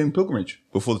on a European pilgrimage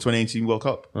before the 2018 World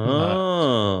Cup.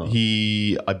 Oh.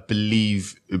 He, I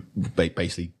believe,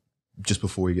 basically just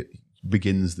before he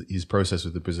begins his process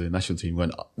with the Brazilian national team,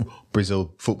 when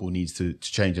Brazil football needs to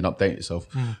change and update itself,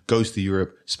 goes to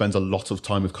Europe, spends a lot of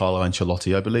time with Carlo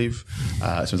Ancelotti, I believe,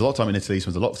 spends a lot of time in Italy,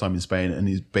 spends a lot of time in Spain, and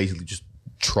he's basically just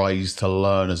tries to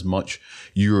learn as much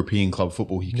European club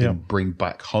football he can bring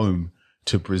back home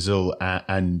to Brazil,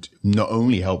 and not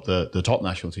only help the top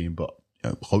national team, but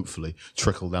hopefully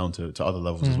trickle down to other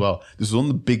levels as well. This is one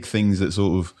of the big things that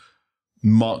sort of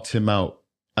marked him out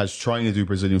as trying to do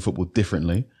Brazilian football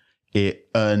differently. It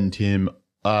earned him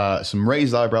some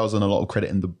raised eyebrows and a lot of credit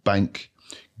in the bank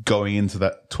going into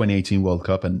that 2018 World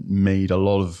Cup, and made a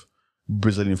lot of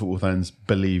Brazilian football fans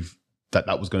believe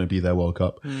that was going to be their World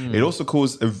Cup. It also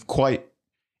caused a quite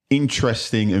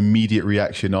interesting immediate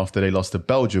reaction after they lost to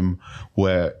Belgium,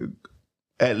 where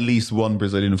at least one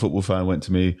Brazilian football fan went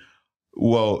to me,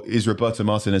 well, is Roberto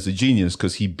Martinez a genius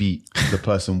because he beat the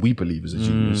person we believe is a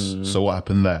genius? So what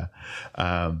happened there?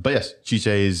 But yes, Chiche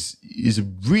is a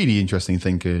really interesting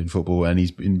thinker in football, and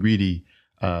he's been really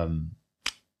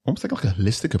almost like a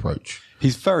holistic approach.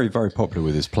 He's very, very popular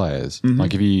with his players.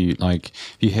 Like if you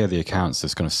hear the accounts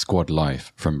of kind of squad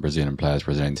life from Brazilian players,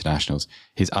 Brazilian internationals,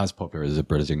 he's as popular as a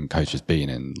Brazilian coach has been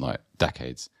in like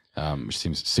decades. Which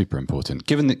seems super important,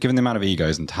 given the amount of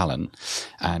egos and talent,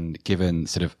 and given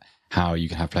sort of how you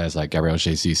can have players like Gabriel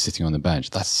Jesus sitting on the bench.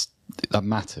 That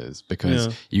matters,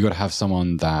 because you got to have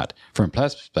someone that, from a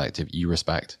player's perspective, you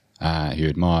respect, who you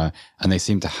admire, and they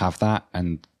seem to have that,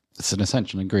 and it's an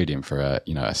essential ingredient for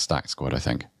a stacked squad, I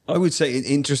think. I would say it's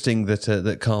interesting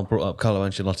that Carl brought up Carlo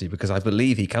Ancelotti, because I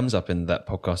believe he comes up in that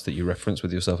podcast that you referenced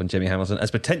with yourself and Jimmy Hamilton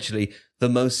as potentially the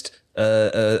most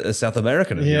South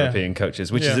American of European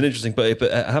coaches, which is an interesting. But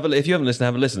if you haven't listened,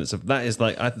 have a listen. It's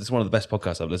one of the best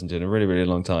podcasts I've listened to in a really, really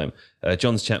long time.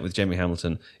 John's chat with Jamie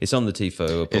Hamilton. It's on the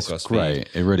Tifo podcast. It's great.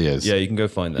 Feed. It really is. Yeah, you can go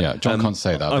find that. Yeah, John can't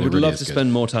say that. I would really love to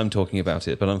spend more time talking about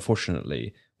it, but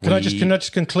unfortunately. Can I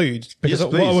just conclude? Because Yes,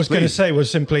 please, what I was going to please. say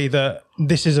was simply that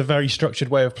this is a very structured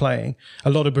way of playing. A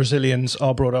lot of Brazilians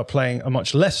are brought up playing a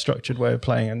much less structured way of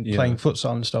playing and playing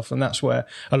futsal and stuff. And that's where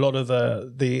a lot of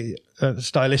the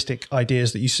stylistic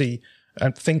ideas that you see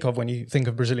and think of when you think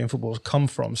of Brazilian football come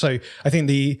from. So I think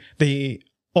the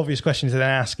obvious question to then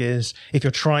ask is, if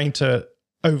you're trying to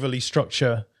overly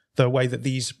structure the way that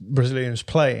these Brazilians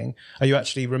playing, are you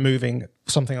actually removing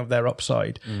something of their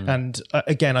upside? And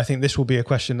again, I think this will be a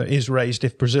question that is raised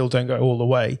if Brazil don't go all the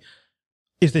way.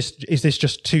 Is this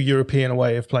just too European a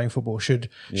way of playing football? Should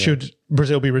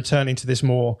Brazil be returning to this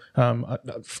more,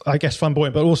 I guess,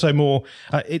 flamboyant, but also more?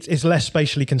 It's less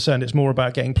spatially concerned. It's more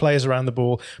about getting players around the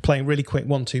ball, playing really quick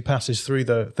 1-2 passes through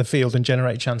the field, and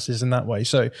generate chances in that way.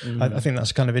 So I think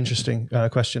that's a kind of interesting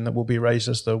question that will be raised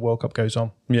as the World Cup goes on.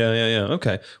 Yeah.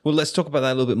 Okay. Well, let's talk about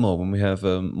that a little bit more when we have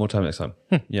more time next time.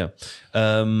 Yeah.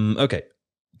 Okay.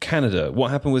 Canada.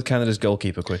 What happened with Canada's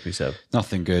goalkeeper, quickly, Seb?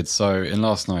 Nothing good. So in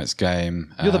last night's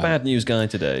game, You're the bad news guy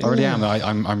today. I really am.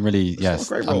 I'm really, yes, not a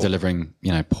great I'm role. delivering,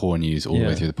 poor news all the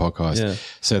way through the podcast. Yeah.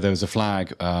 So there was a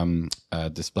flag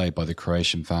displayed by the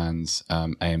Croatian fans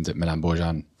aimed at Milan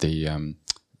Borjan,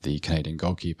 the Canadian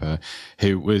goalkeeper,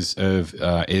 who is of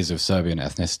Serbian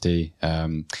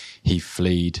ethnicity. He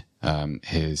fled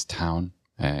his town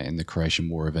in the Croatian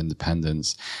War of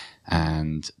Independence,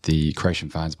 and the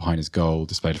Croatian fans behind his goal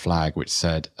displayed a flag which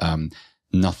said,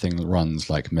 "Nothing runs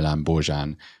like Milan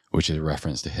Borjan," which is a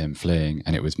reference to him fleeing,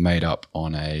 and it was made up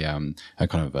on a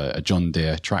kind of a John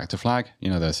Deere tractor flag,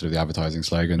 the sort of the advertising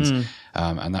slogans,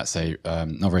 and that's a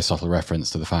not very subtle reference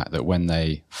to the fact that when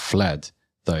they fled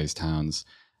those towns,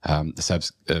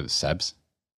 the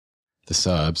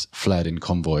Serbs fled in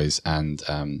convoys, and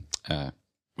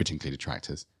which included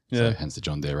tractors. So hence the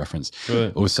John Deere reference.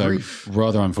 Right. Also,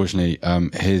 rather unfortunately,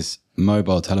 his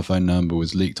mobile telephone number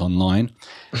was leaked online,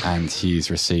 and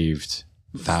he's received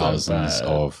thousands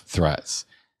of threats,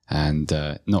 and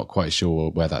not quite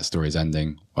sure where that story is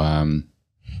ending.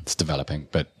 It's developing,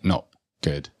 but not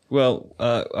good. Well,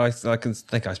 I can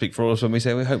think I speak for all of us when we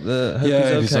say we hope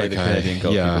he's okay. The Canadian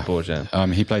goalkeeper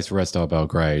Borjan. He plays for Red Star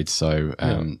Belgrade, so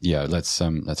let's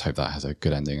hope that has a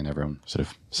good ending and everyone sort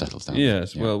of settles down.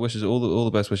 Yes, well, wishes all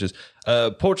the best wishes.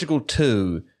 Portugal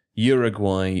 2,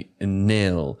 Uruguay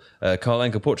 0. Carl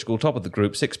Anka, Portugal top of the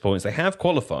group, 6 points. They have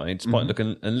qualified, despite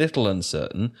looking a little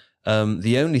uncertain.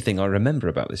 The only thing I remember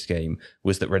about this game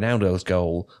was that Ronaldo's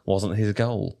goal wasn't his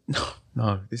goal.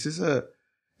 No, this is a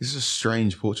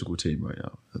strange Portugal team right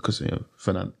now, because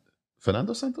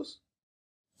Fernando Santos.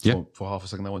 Yeah. For half a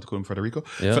second, I want to call him Federico.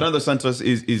 Yeah. Fernando Santos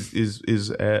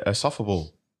is a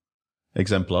sufferable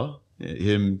exemplar.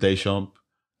 Him, Deschamps,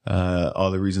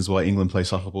 are the reasons why England play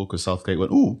softball, because Southgate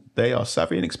went, they are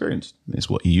savvy and experienced. It's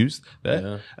what he used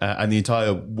there. And the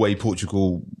entire way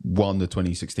Portugal won the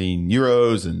 2016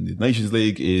 Euros and the Nations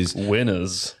League is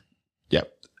winners.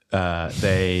 Yep.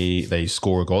 They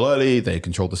score a goal early, they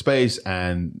control the space,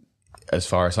 and as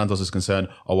far as Santos is concerned,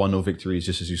 a 1-0 victory is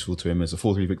just as useful to him as a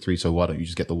 4-3 victory. So why don't you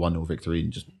just get the 1-0 victory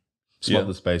and just smother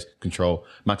the space, control,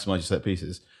 maximize your set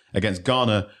pieces? Against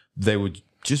Ghana, they were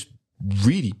just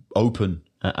really open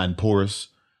and porous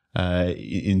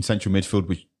in central midfield,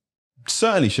 which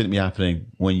certainly shouldn't be happening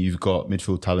when you've got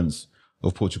midfield talents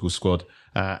of Portugal's squad.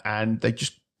 And they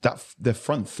just, their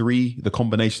front three, the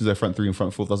combinations of their front three and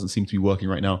front four doesn't seem to be working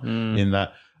right now in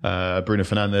that. Bruno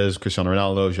Fernandes, Cristiano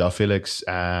Ronaldo, João Felix,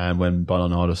 and when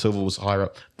Bernardo Silva was higher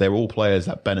up, they're all players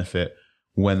that benefit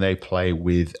when they play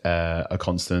with a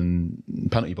constant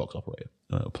penalty box operator,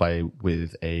 play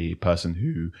with a person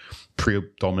who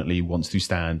predominantly wants to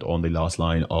stand on the last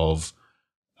line of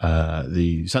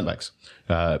the centre-backs.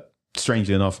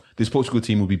 Strangely enough, this Portugal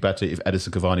team would be better if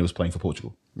Edison Cavani was playing for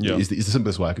Portugal. Yeah. It's the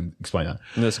simplest way I can explain that.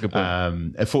 That's a good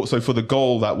point. So for the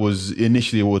goal that was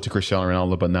initially awarded to Cristiano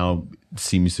Ronaldo, but now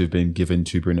seems to have been given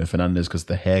to Bruno Fernandes because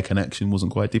the hair connection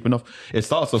wasn't quite deep enough. It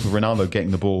starts off with Ronaldo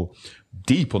getting the ball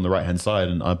deep on the right-hand side,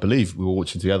 and I believe we were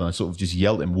watching together, and I sort of just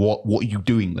yelled at him, what are you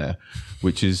doing there?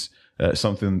 Which is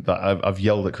something that I've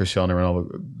yelled at Cristiano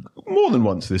Ronaldo more than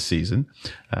once this season.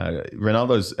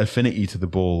 Ronaldo's affinity to the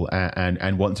ball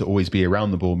and want to always be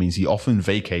around the ball means he often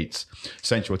vacates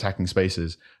central attacking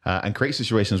spaces and creates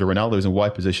situations where Ronaldo is in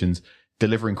wide positions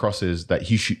delivering crosses that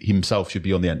he himself should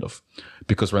be on the end of,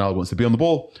 because Ronaldo wants to be on the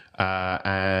ball.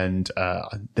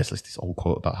 There's this old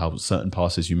quote about how certain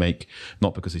passes you make,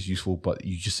 not because it's useful, but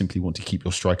you just simply want to keep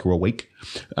your striker awake.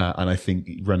 And I think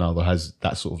Ronaldo has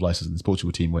that sort of license in this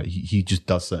Portugal team where he just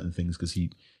does certain things because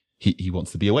he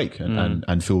wants to be awake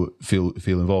and feel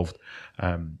involved.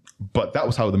 But that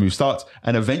was how the move starts.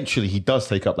 And eventually he does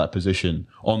take up that position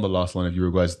on the last line of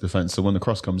Uruguay's defense. So when the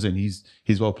cross comes in, he's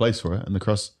well placed for it. And the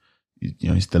cross,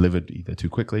 he's delivered either too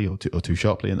quickly or too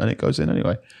sharply, and then it goes in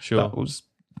anyway. Sure.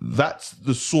 That's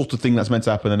the sort of thing that's meant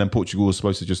to happen. And then Portugal was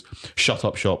supposed to just shut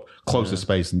up shop, close the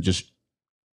space, and just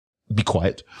be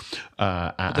quiet. They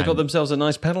got themselves a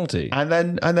nice penalty. And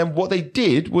then what they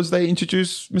did was they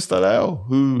introduced Mr. Leao,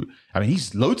 who,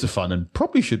 he's loads of fun and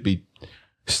probably should be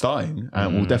starting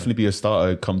and will definitely be a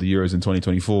starter come the Euros in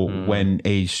 2024 when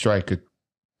a striker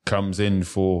comes in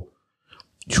for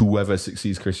whoever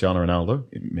succeeds Cristiano Ronaldo.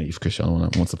 If Cristiano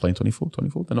Ronaldo wants to play in 24,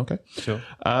 then okay. Sure.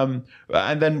 And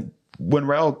then when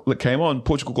Real came on,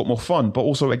 Portugal got more fun. But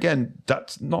also, again,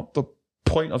 that's not the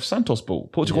point of Santos ball.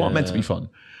 Portugal aren't meant to be fun.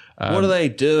 What are they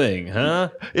doing, huh?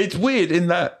 It's weird in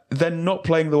that they're not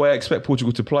playing the way I expect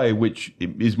Portugal to play, which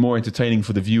is more entertaining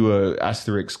for the viewer,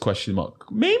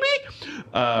 *, maybe,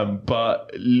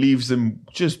 but leaves them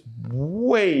just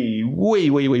way, way,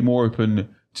 way, way more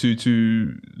open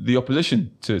to the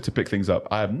opposition to pick things up.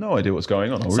 I have no idea what's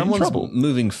going on. Someone's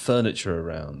moving furniture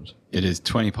around. It is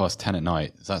 10:20 at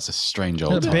night. That's a strange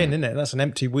old That's a time. bin, isn't it? That's an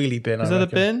empty wheelie bin. Is that a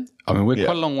bin? We're quite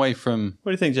a long way from...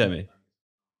 What do you think, Jamie?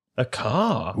 A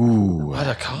car? Ooh. What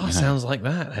a car sounds like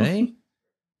that, hey?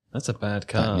 That's a bad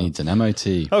car. That needs an MOT.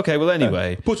 Okay, well,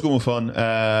 anyway. Portugal more fun,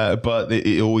 but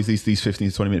it always leads these 15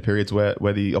 to 20 minute periods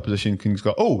where the opposition can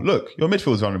go, oh, look, your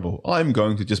midfield is vulnerable. I'm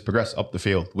going to just progress up the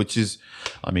field, which is,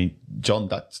 John,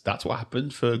 that's what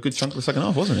happened for a good chunk of the second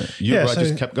half, wasn't it? Uruguay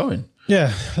just kept going.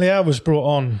 Yeah, Leao was brought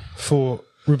on for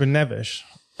Ruben Neves,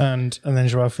 and then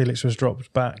João Felix was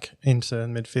dropped back into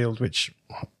midfield, which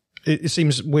it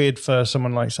seems weird for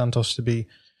someone like Santos to be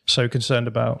so concerned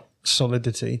about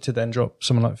solidity to then drop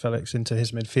someone like Felix into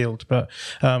his midfield, but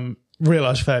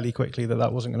realised fairly quickly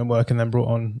that wasn't going to work, and then brought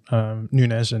on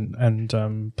Nunes and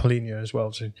Paulinho as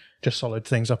well to just solid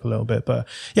things up a little bit. But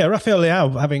yeah, Rafael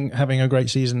Leao having a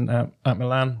great season at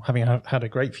Milan, having had a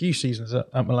great few seasons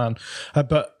at Milan,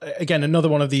 but again, another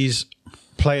one of these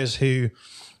players who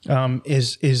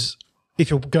is if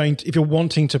you're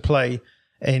wanting to play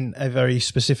in a very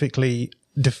specifically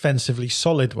defensively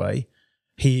solid way,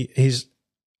 he's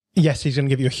going to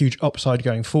give you a huge upside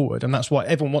going forward, and that's why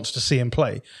everyone wants to see him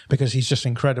play, because he's just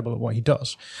incredible at what he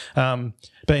does.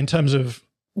 But in terms of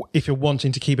if you're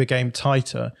wanting to keep a game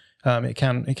tighter, it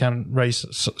can raise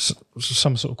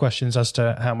some sort of questions as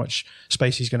to how much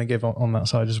space he's going to give on that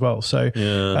side as well. So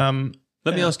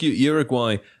let me ask you,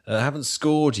 Uruguay haven't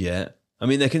scored yet.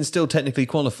 They can still technically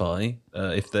qualify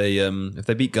if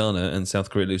they beat Ghana and South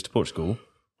Korea lose to Portugal,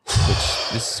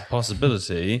 which is a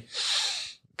possibility.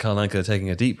 Carl Anker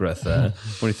taking a deep breath there.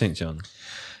 What do you think, John?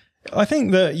 I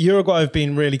think that Uruguay have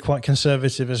been really quite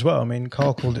conservative as well.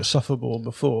 Carl called it sufferball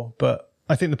before, but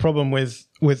I think the problem with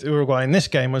Uruguay in this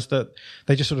game was that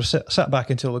they just sort of sat back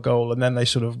until the goal, and then they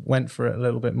sort of went for it a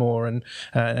little bit more and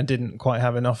didn't quite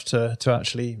have enough to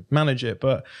actually manage it.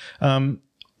 But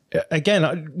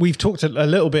again, we've talked a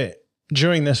little bit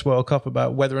during this World Cup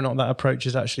about whether or not that approach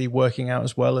is actually working out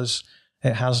as well as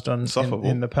it has done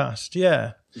in the past.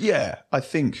 Yeah. Yeah, I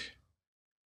think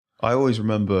I always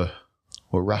remember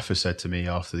what Rafa said to me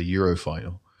after the Euro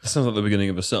final. That sounds like the beginning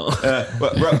of a song. Rafa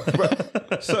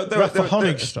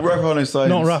Honigstein. Rafa Honigstein.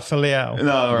 Not Rafa Leao.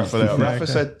 No, Rafa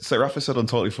Leao. Rafa said on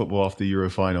Totally Football after the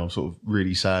Euro final, sort of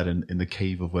really sad in the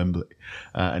cave of Wembley.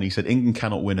 And he said, England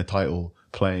cannot win a title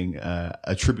playing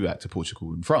a tribute act to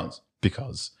Portugal and France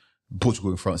because Portugal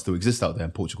and France still exist out there,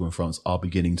 and Portugal and France are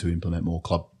beginning to implement more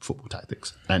club football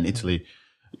tactics. And Italy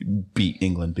beat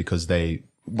England because they,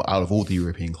 out of all the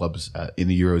European clubs in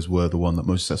the Euros, were the one that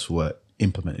most successful were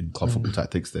implementing club football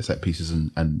tactics, their set pieces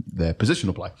and their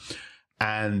positional play.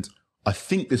 And I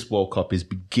think this World Cup is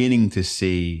beginning to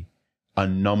see a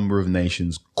number of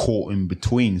nations caught in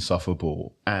between suffer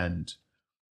ball and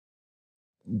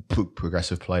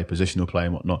progressive play, positional play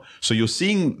and whatnot. So you're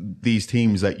seeing these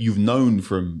teams that you've known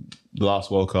from the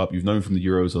last World Cup, you've known from the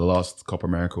Euros or the last Copa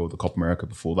America or the Copa America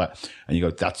before that. And you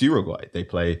go, that's Uruguay. They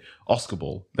play Oscar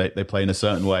ball. They play in a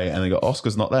certain way and they go,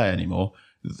 Oscar's not there anymore.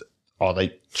 Are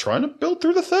they trying to build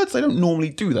through the thirds? They don't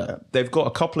normally do that. They've got a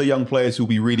couple of young players who'll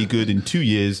be really good in 2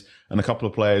 years and a couple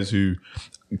of players who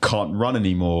can't run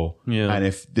anymore. Yeah. And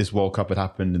if this World Cup had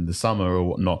happened in the summer or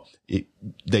whatnot,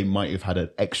 they might have had an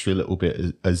extra little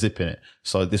bit of zip in it.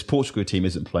 So this Portugal team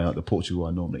isn't playing like the Portugal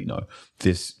I normally know.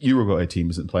 This Uruguay team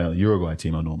isn't playing like the Uruguay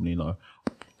team I normally know.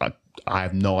 I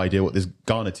have no idea what this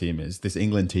Ghana team is. This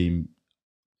England team,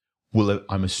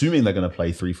 I'm assuming they're going to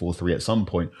play 3-4-3 at some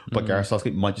point, but Gareth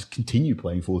Southgate might just continue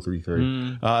playing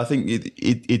 4-3-3. I think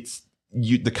it's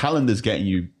the calendar's getting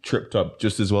you tripped up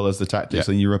just as well as the tactics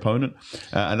and your opponent.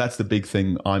 And that's the big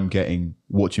thing I'm getting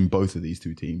watching both of these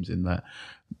two teams, in that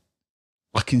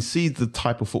I can see the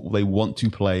type of football they want to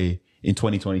play in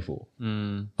 2024.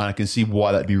 And I can see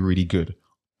why that'd be really good.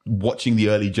 Watching the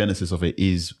early genesis of it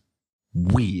is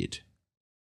weird.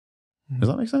 Does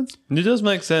that make sense? It does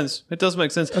make sense. It does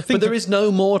make sense. But there is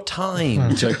no more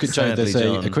time. Joe, there's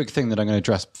a quick thing that I'm going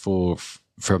to address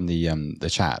from the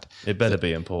chat. It better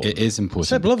be important. It is important.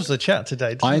 Seb loves the chat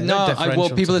today. I know. Well,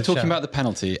 people are talking about the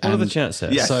penalty. What are the chat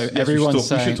says? Yes, so everyone's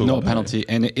saying not a penalty,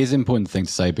 and it is an important thing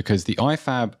to say because the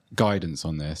IFAB guidance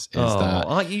on this is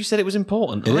that you said it was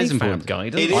important. It is important.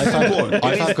 Guidance. It is important.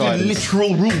 It is the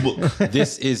literal rule book.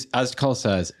 This is, as Carl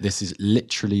says, this is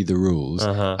literally the rules.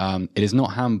 It is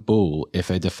not handball if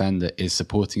a defender is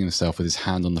supporting himself with his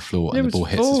hand on the floor and the ball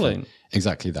hits his foot.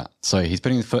 Exactly that. So he's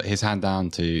putting his hand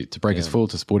down to break his fall,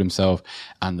 to support himself,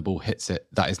 and the ball hits it.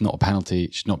 That is not a penalty.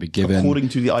 It should not be given. According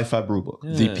to the IFAB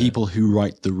rulebook. The people who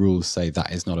write the rules say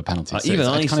that is not a penalty. So even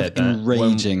it's I said kind of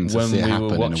enraging to see it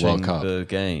happen in a World Cup. The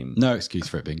game. No excuse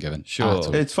for it being given. Sure.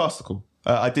 It's farcical.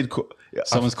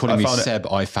 Someone's calling me Seb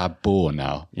IFAB Bohr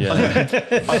now. Yeah.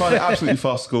 I found it absolutely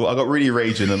farcical. I got really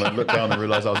raging and I looked down and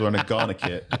realised I was wearing a Ghana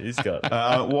kit. He's got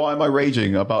why am I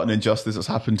raging about an injustice that's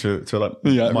happened to like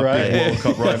my big World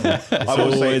Cup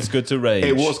rival? It's good to rage.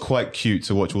 It was quite cute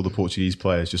to watch all the Portuguese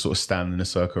players just sort of stand in a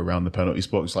circle around the penalty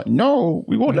spot. It's like, no,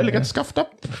 we won't let it get scuffed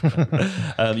up.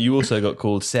 You also got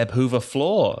called Seb Hoover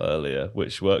Floor earlier,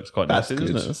 which worked quite nicely,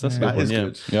 doesn't it? That's a good one,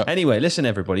 good. Yep. Anyway, listen,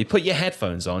 everybody, put your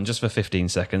headphones on just for 15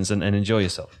 seconds and enjoy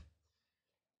yourself.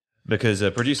 Because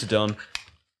Producer Don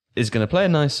is going to play a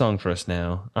nice song for us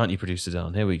now. Aren't you, Producer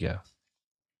Don? Here we go.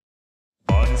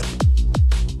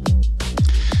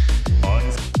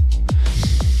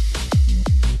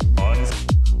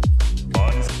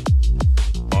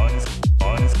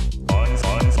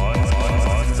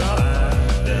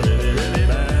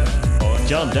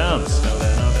 John, dance.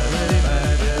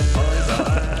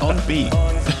 On beat.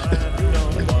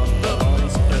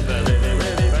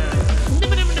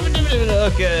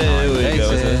 Okay, here we go.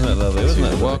 Wasn't that lovely? Wasn't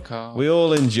that lovely? We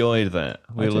all enjoyed that.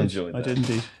 I did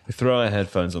indeed. We throw our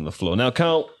headphones on the floor. Now,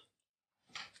 Carl,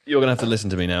 you're going to have to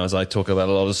listen to me now as I talk about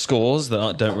a lot of scores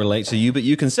that don't relate to you, but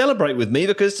you can celebrate with me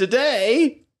because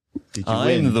today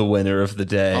I'm the winner of the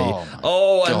day.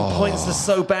 And points are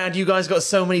so bad. You guys got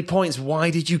so many points. Why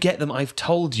did you get them? I've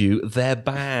told you they're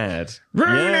bad.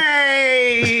 Rooney!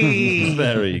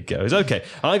 There he goes. Okay,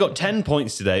 I got 10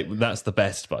 points today. That's the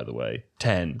best, by the way.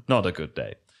 10. Not a good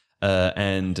day.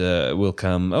 And we'll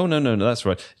come. Oh, no, that's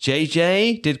right.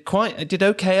 JJ did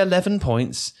okay, 11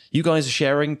 points. You guys are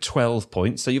sharing 12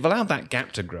 points, so you've allowed that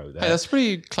gap to grow there. Hey, that's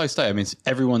pretty close day. I mean,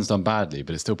 everyone's done badly,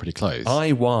 but it's still pretty close.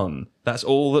 I won That's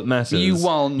all that matters. You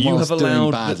have doing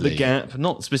allowed badly. the gap,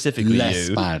 not specifically Less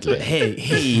you, badly. but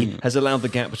he has allowed the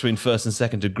gap between first and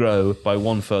second to grow by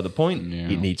one further point. Yeah.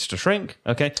 It needs to shrink.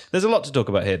 Okay, there's a lot to talk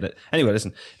about here. But anyway,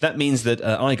 listen. That means that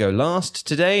I go last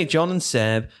today. John and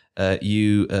Seb,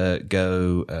 you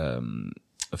go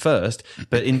first.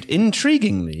 But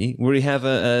intriguingly, we have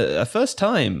a first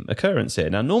time occurrence here.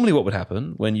 Now, normally, what would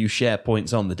happen when you share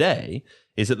points on the day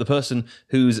is that the person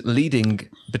who's leading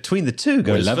between the two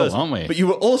goes level, first. aren't we? But you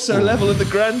were also level in the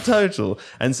grand total.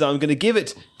 And so I'm going to give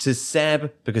it to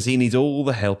Seb because he needs all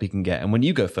the help he can get. And when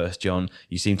you go first, John,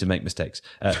 you seem to make mistakes.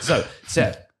 So,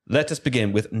 Seb, let us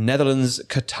begin with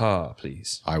Netherlands-Qatar,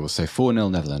 please. I will say 4-0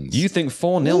 Netherlands. You think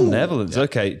 4-0 Netherlands. Yeah.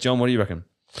 Okay, John, what do you reckon?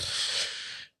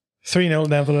 3-0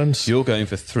 Netherlands. You're going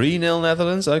for 3-0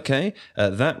 Netherlands. Okay.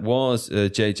 That was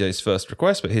JJ's first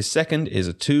request, but his second is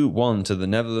a 2-1 to the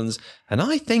Netherlands. And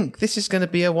I think this is going to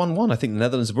be a 1-1. I think the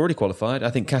Netherlands have already qualified. I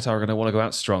think Qatar are going to want to go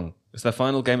out strong. It's their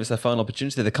final game. It's their final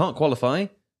opportunity. They can't qualify,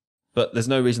 but there's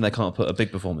no reason they can't put a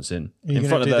big performance in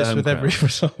front of their home with crowd. every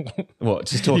result. What?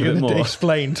 Just talk a You're bit going to more.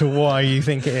 explain to why you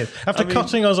think it is. After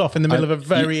cutting us off in the middle of a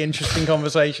very interesting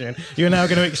conversation, you're now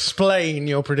going to explain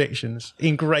your predictions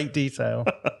in great detail.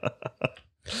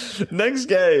 Next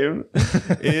game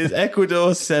is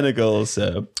Ecuador-Senegal,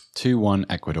 sir. 2-1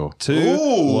 Ecuador.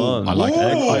 2-1.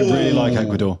 I really like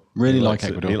Ecuador. Really like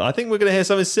Ecuador. I think we're going to hear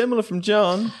something similar from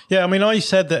John. Yeah, I mean, I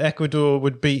said that Ecuador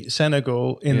would beat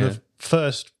Senegal in the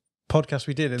first podcast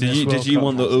we did. Did you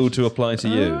want the ooh to apply to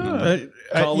you?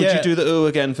 Carl, would you do the ooh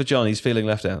again for John? He's feeling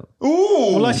left out.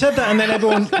 Ooh! Well, I said that, and then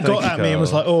everyone got at me and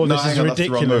was like, "Oh, this is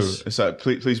ridiculous." So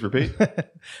please repeat.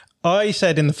 I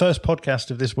said in the first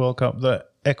podcast of this World Cup that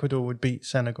Ecuador would beat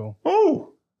Senegal.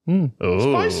 Oh,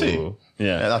 spicy.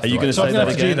 Yeah. that's Are you the going to right So I'm say going that to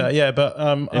have to do again? that, yeah.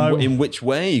 But In which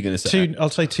way are you going to say? I'll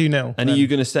say 2-0. And are you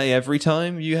going to say every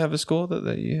time you have a score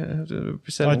that you have to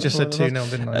present? I just said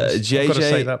 2-0, didn't I? JJ, I've got to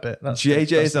say that bit. That's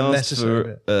JJ's the asked necessary for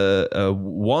bit.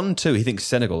 1-2. He thinks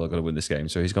Senegal are going to win this game,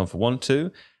 so he's gone for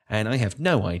 1-2. And I have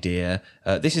no idea.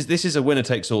 This is a winner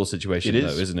takes all situation, It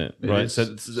is. though, isn't it? It right. is. So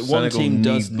one Senegal team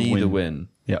does needs the need a win. win.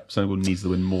 Yeah, Senegal needs the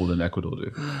win more than Ecuador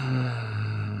do.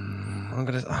 I'm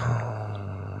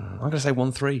gonna say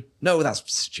 1-3. No, that's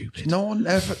stupid. No one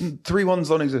ever 3-1s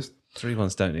don't exist.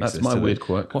 3-1s don't exist. That's my do they? weird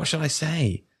quirk. What should I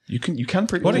say? You can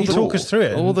predict. Why don't you the draw. talk us through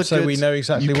it All the so good- we know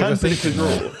exactly You what can we're predict the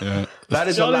thinking? draw. That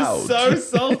is John allowed. is so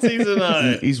salty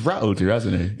tonight. He's rattled you,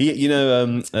 hasn't he? You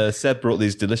know, Seb brought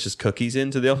these delicious cookies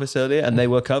into the office earlier, and they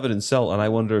were covered in salt. And I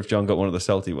wonder if John got one of the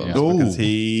salty ones Yeah. because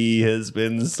he has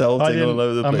been I salting didn't- all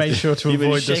over the I place. made sure to You've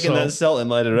avoid been the shaking that salt. salt in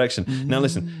my direction. Now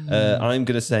listen, I'm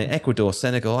going to say Ecuador,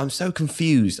 Senegal. I'm so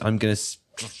confused. I'm going to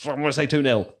say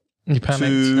 2-0. You panicked.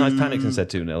 No, I panicked and said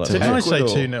 2-0. Didn't I say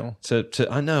Ecuador. 2-0?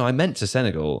 I know. I meant to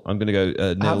Senegal. I'm going to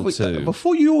go Have we- 0-2.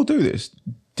 Before you all do this,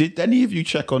 did any of you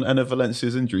check on Enner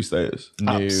Valencia's injury status?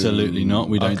 Absolutely not.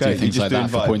 We don't Okay, do you things just like do that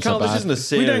for invite. points Carl, are this bad. isn't a We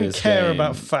serious don't care game.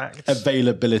 about facts.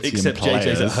 Availability Except and players.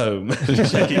 JJ's at home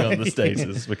checking on the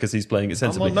status because he's playing it I'm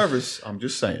sensibly. not nervous. I'm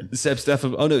just saying. Seb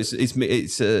Stafford. Oh no, it's me.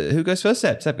 It's who goes first?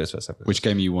 Seb. Seb goes first. Seb goes first. Which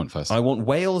game you want first? I want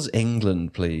Wales,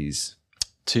 England, please.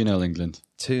 2-0 England.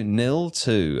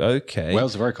 2-0. Okay.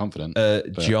 Wales are very confident.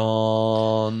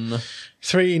 John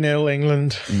 3-0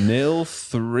 England.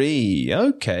 0-3.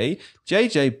 Okay.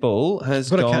 JJ Bull has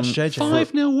Got to gone catch JJ.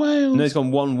 5-0 Wales. No, he's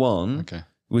gone 1-1. Okay.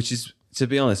 Which is, to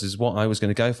be honest, is what I was going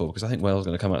to go for because I think Wales are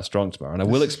going to come out strong tomorrow. And I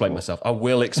will explain myself. I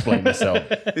will explain myself.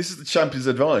 This is the champion's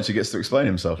advantage. He gets to explain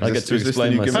himself. I get to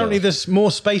explain myself. Apparently, there's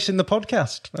more space in the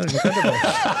podcast. Oh, incredible.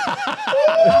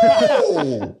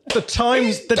 the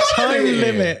time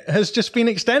limit has just been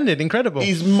extended. Incredible.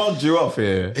 He's mugged you off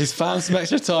here. He's found some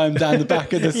extra time down the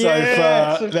back of the sofa.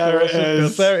 Yes, of there course, it of is.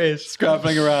 course, there it is.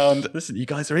 Scrabbling around. Listen, you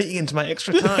guys are eating into my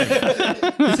extra time.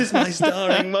 This is my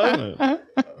starring moment.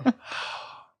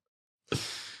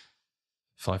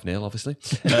 5-0, obviously.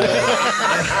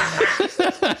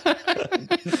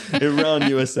 Iran,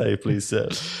 USA, please, sir.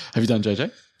 Have you done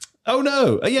JJ? Oh,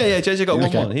 no. Yeah, JJ got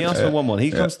 1-1. Okay. He asked for 1-1.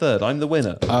 He comes third. I'm the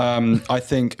winner. I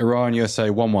think Iran, USA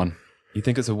 1-1. You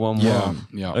think it's a 1-1?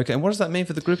 Yeah. Okay, and what does that mean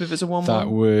for the group if it's a 1-1? That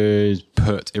would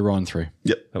put Iran through.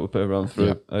 That would put Iran through.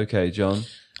 Yep. Okay, John.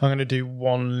 I'm going to do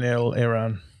 1-0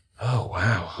 Iran. Oh,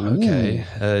 wow. Okay.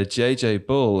 JJ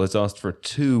Bull has asked for a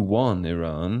 2-1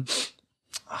 Iran.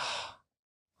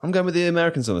 I'm going with the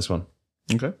Americans on this one.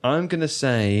 Okay. I'm going to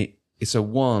say it's a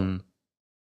 1-4.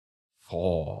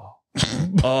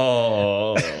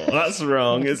 Oh, that's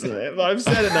wrong, isn't it? But I've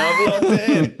said it now. I've locked it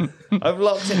in. I've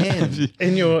locked it in.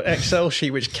 In your Excel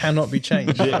sheet, which cannot be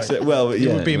changed. Well, it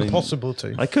yeah, would be I mean, impossible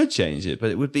to. I could change it,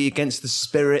 but it would be against the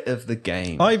spirit of the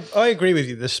game. I agree with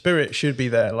you. The spirit should be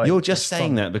there. Like, You're just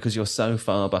saying that because you're so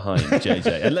far behind,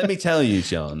 JJ. And let me tell you,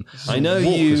 John, I know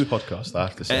Walker's you, podcast, I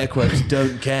have to say. air quotes,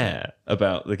 don't care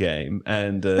about the game.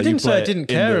 And I didn't say I didn't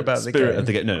care about the spirit game. of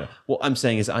the game. No. What I'm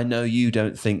saying is I know you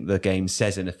don't think the game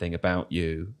says anything about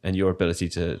you and your ability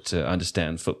to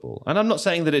understand football. And I'm not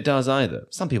saying that it does either.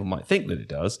 Some people might think that it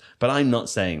does, but I'm not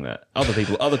saying that. Other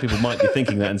people might be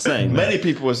thinking that and saying that. Many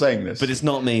people were saying this. But it's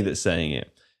not me that's saying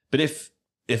it. But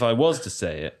if I was to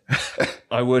say it,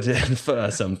 I would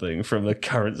infer something from the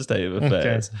current state of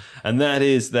affairs. Okay. And that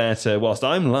is that whilst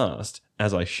I'm last,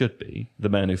 as I should be, the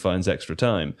man who finds extra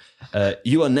time,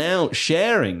 you are now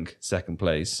sharing second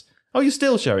place. Oh, you're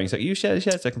still sharing second. You shared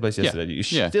second place yesterday.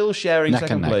 You're still sharing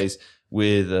second place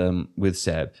with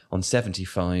Seb on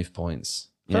 75 points.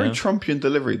 Very Trumpian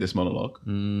delivery, this monologue.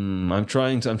 I'm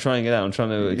trying it out. I'm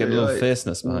trying to get a little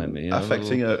fierceness behind me.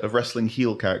 Affecting a wrestling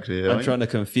heel character. I'm trying to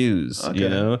confuse,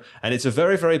 And it's a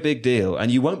very, very big deal.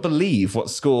 And you won't believe what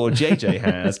score JJ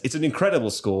has. It's an incredible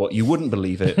score. You wouldn't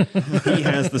believe it. He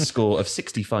has the score of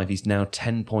 65. He's now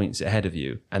 10 points ahead of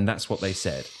you. And that's what they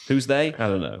said. Who's they? I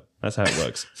don't know. That's how it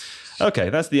works. Okay,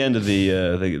 that's the end of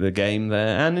the game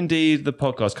there. And indeed, the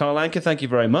podcast. Carl Anka, thank you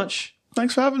very much.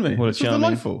 Thanks for having me. What a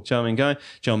charming guy.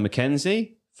 John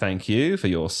McKenzie, thank you for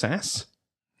your sass.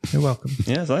 You're welcome.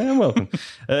 Yes, I am welcome.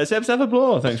 Seb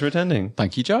Savablaw, thanks for attending.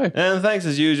 Thank you, Joe. And thanks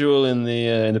as usual in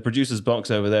the producer's box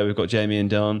over there. We've got Jamie and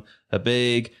Don. A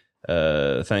big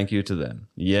thank you to them.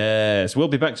 Yes, we'll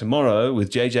be back tomorrow with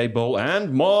JJ Ball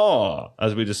and more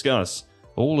as we discuss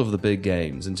all of the big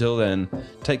games. Until then,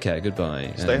 take care.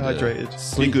 Goodbye. Stay hydrated.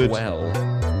 Sleep Be good.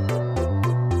 well.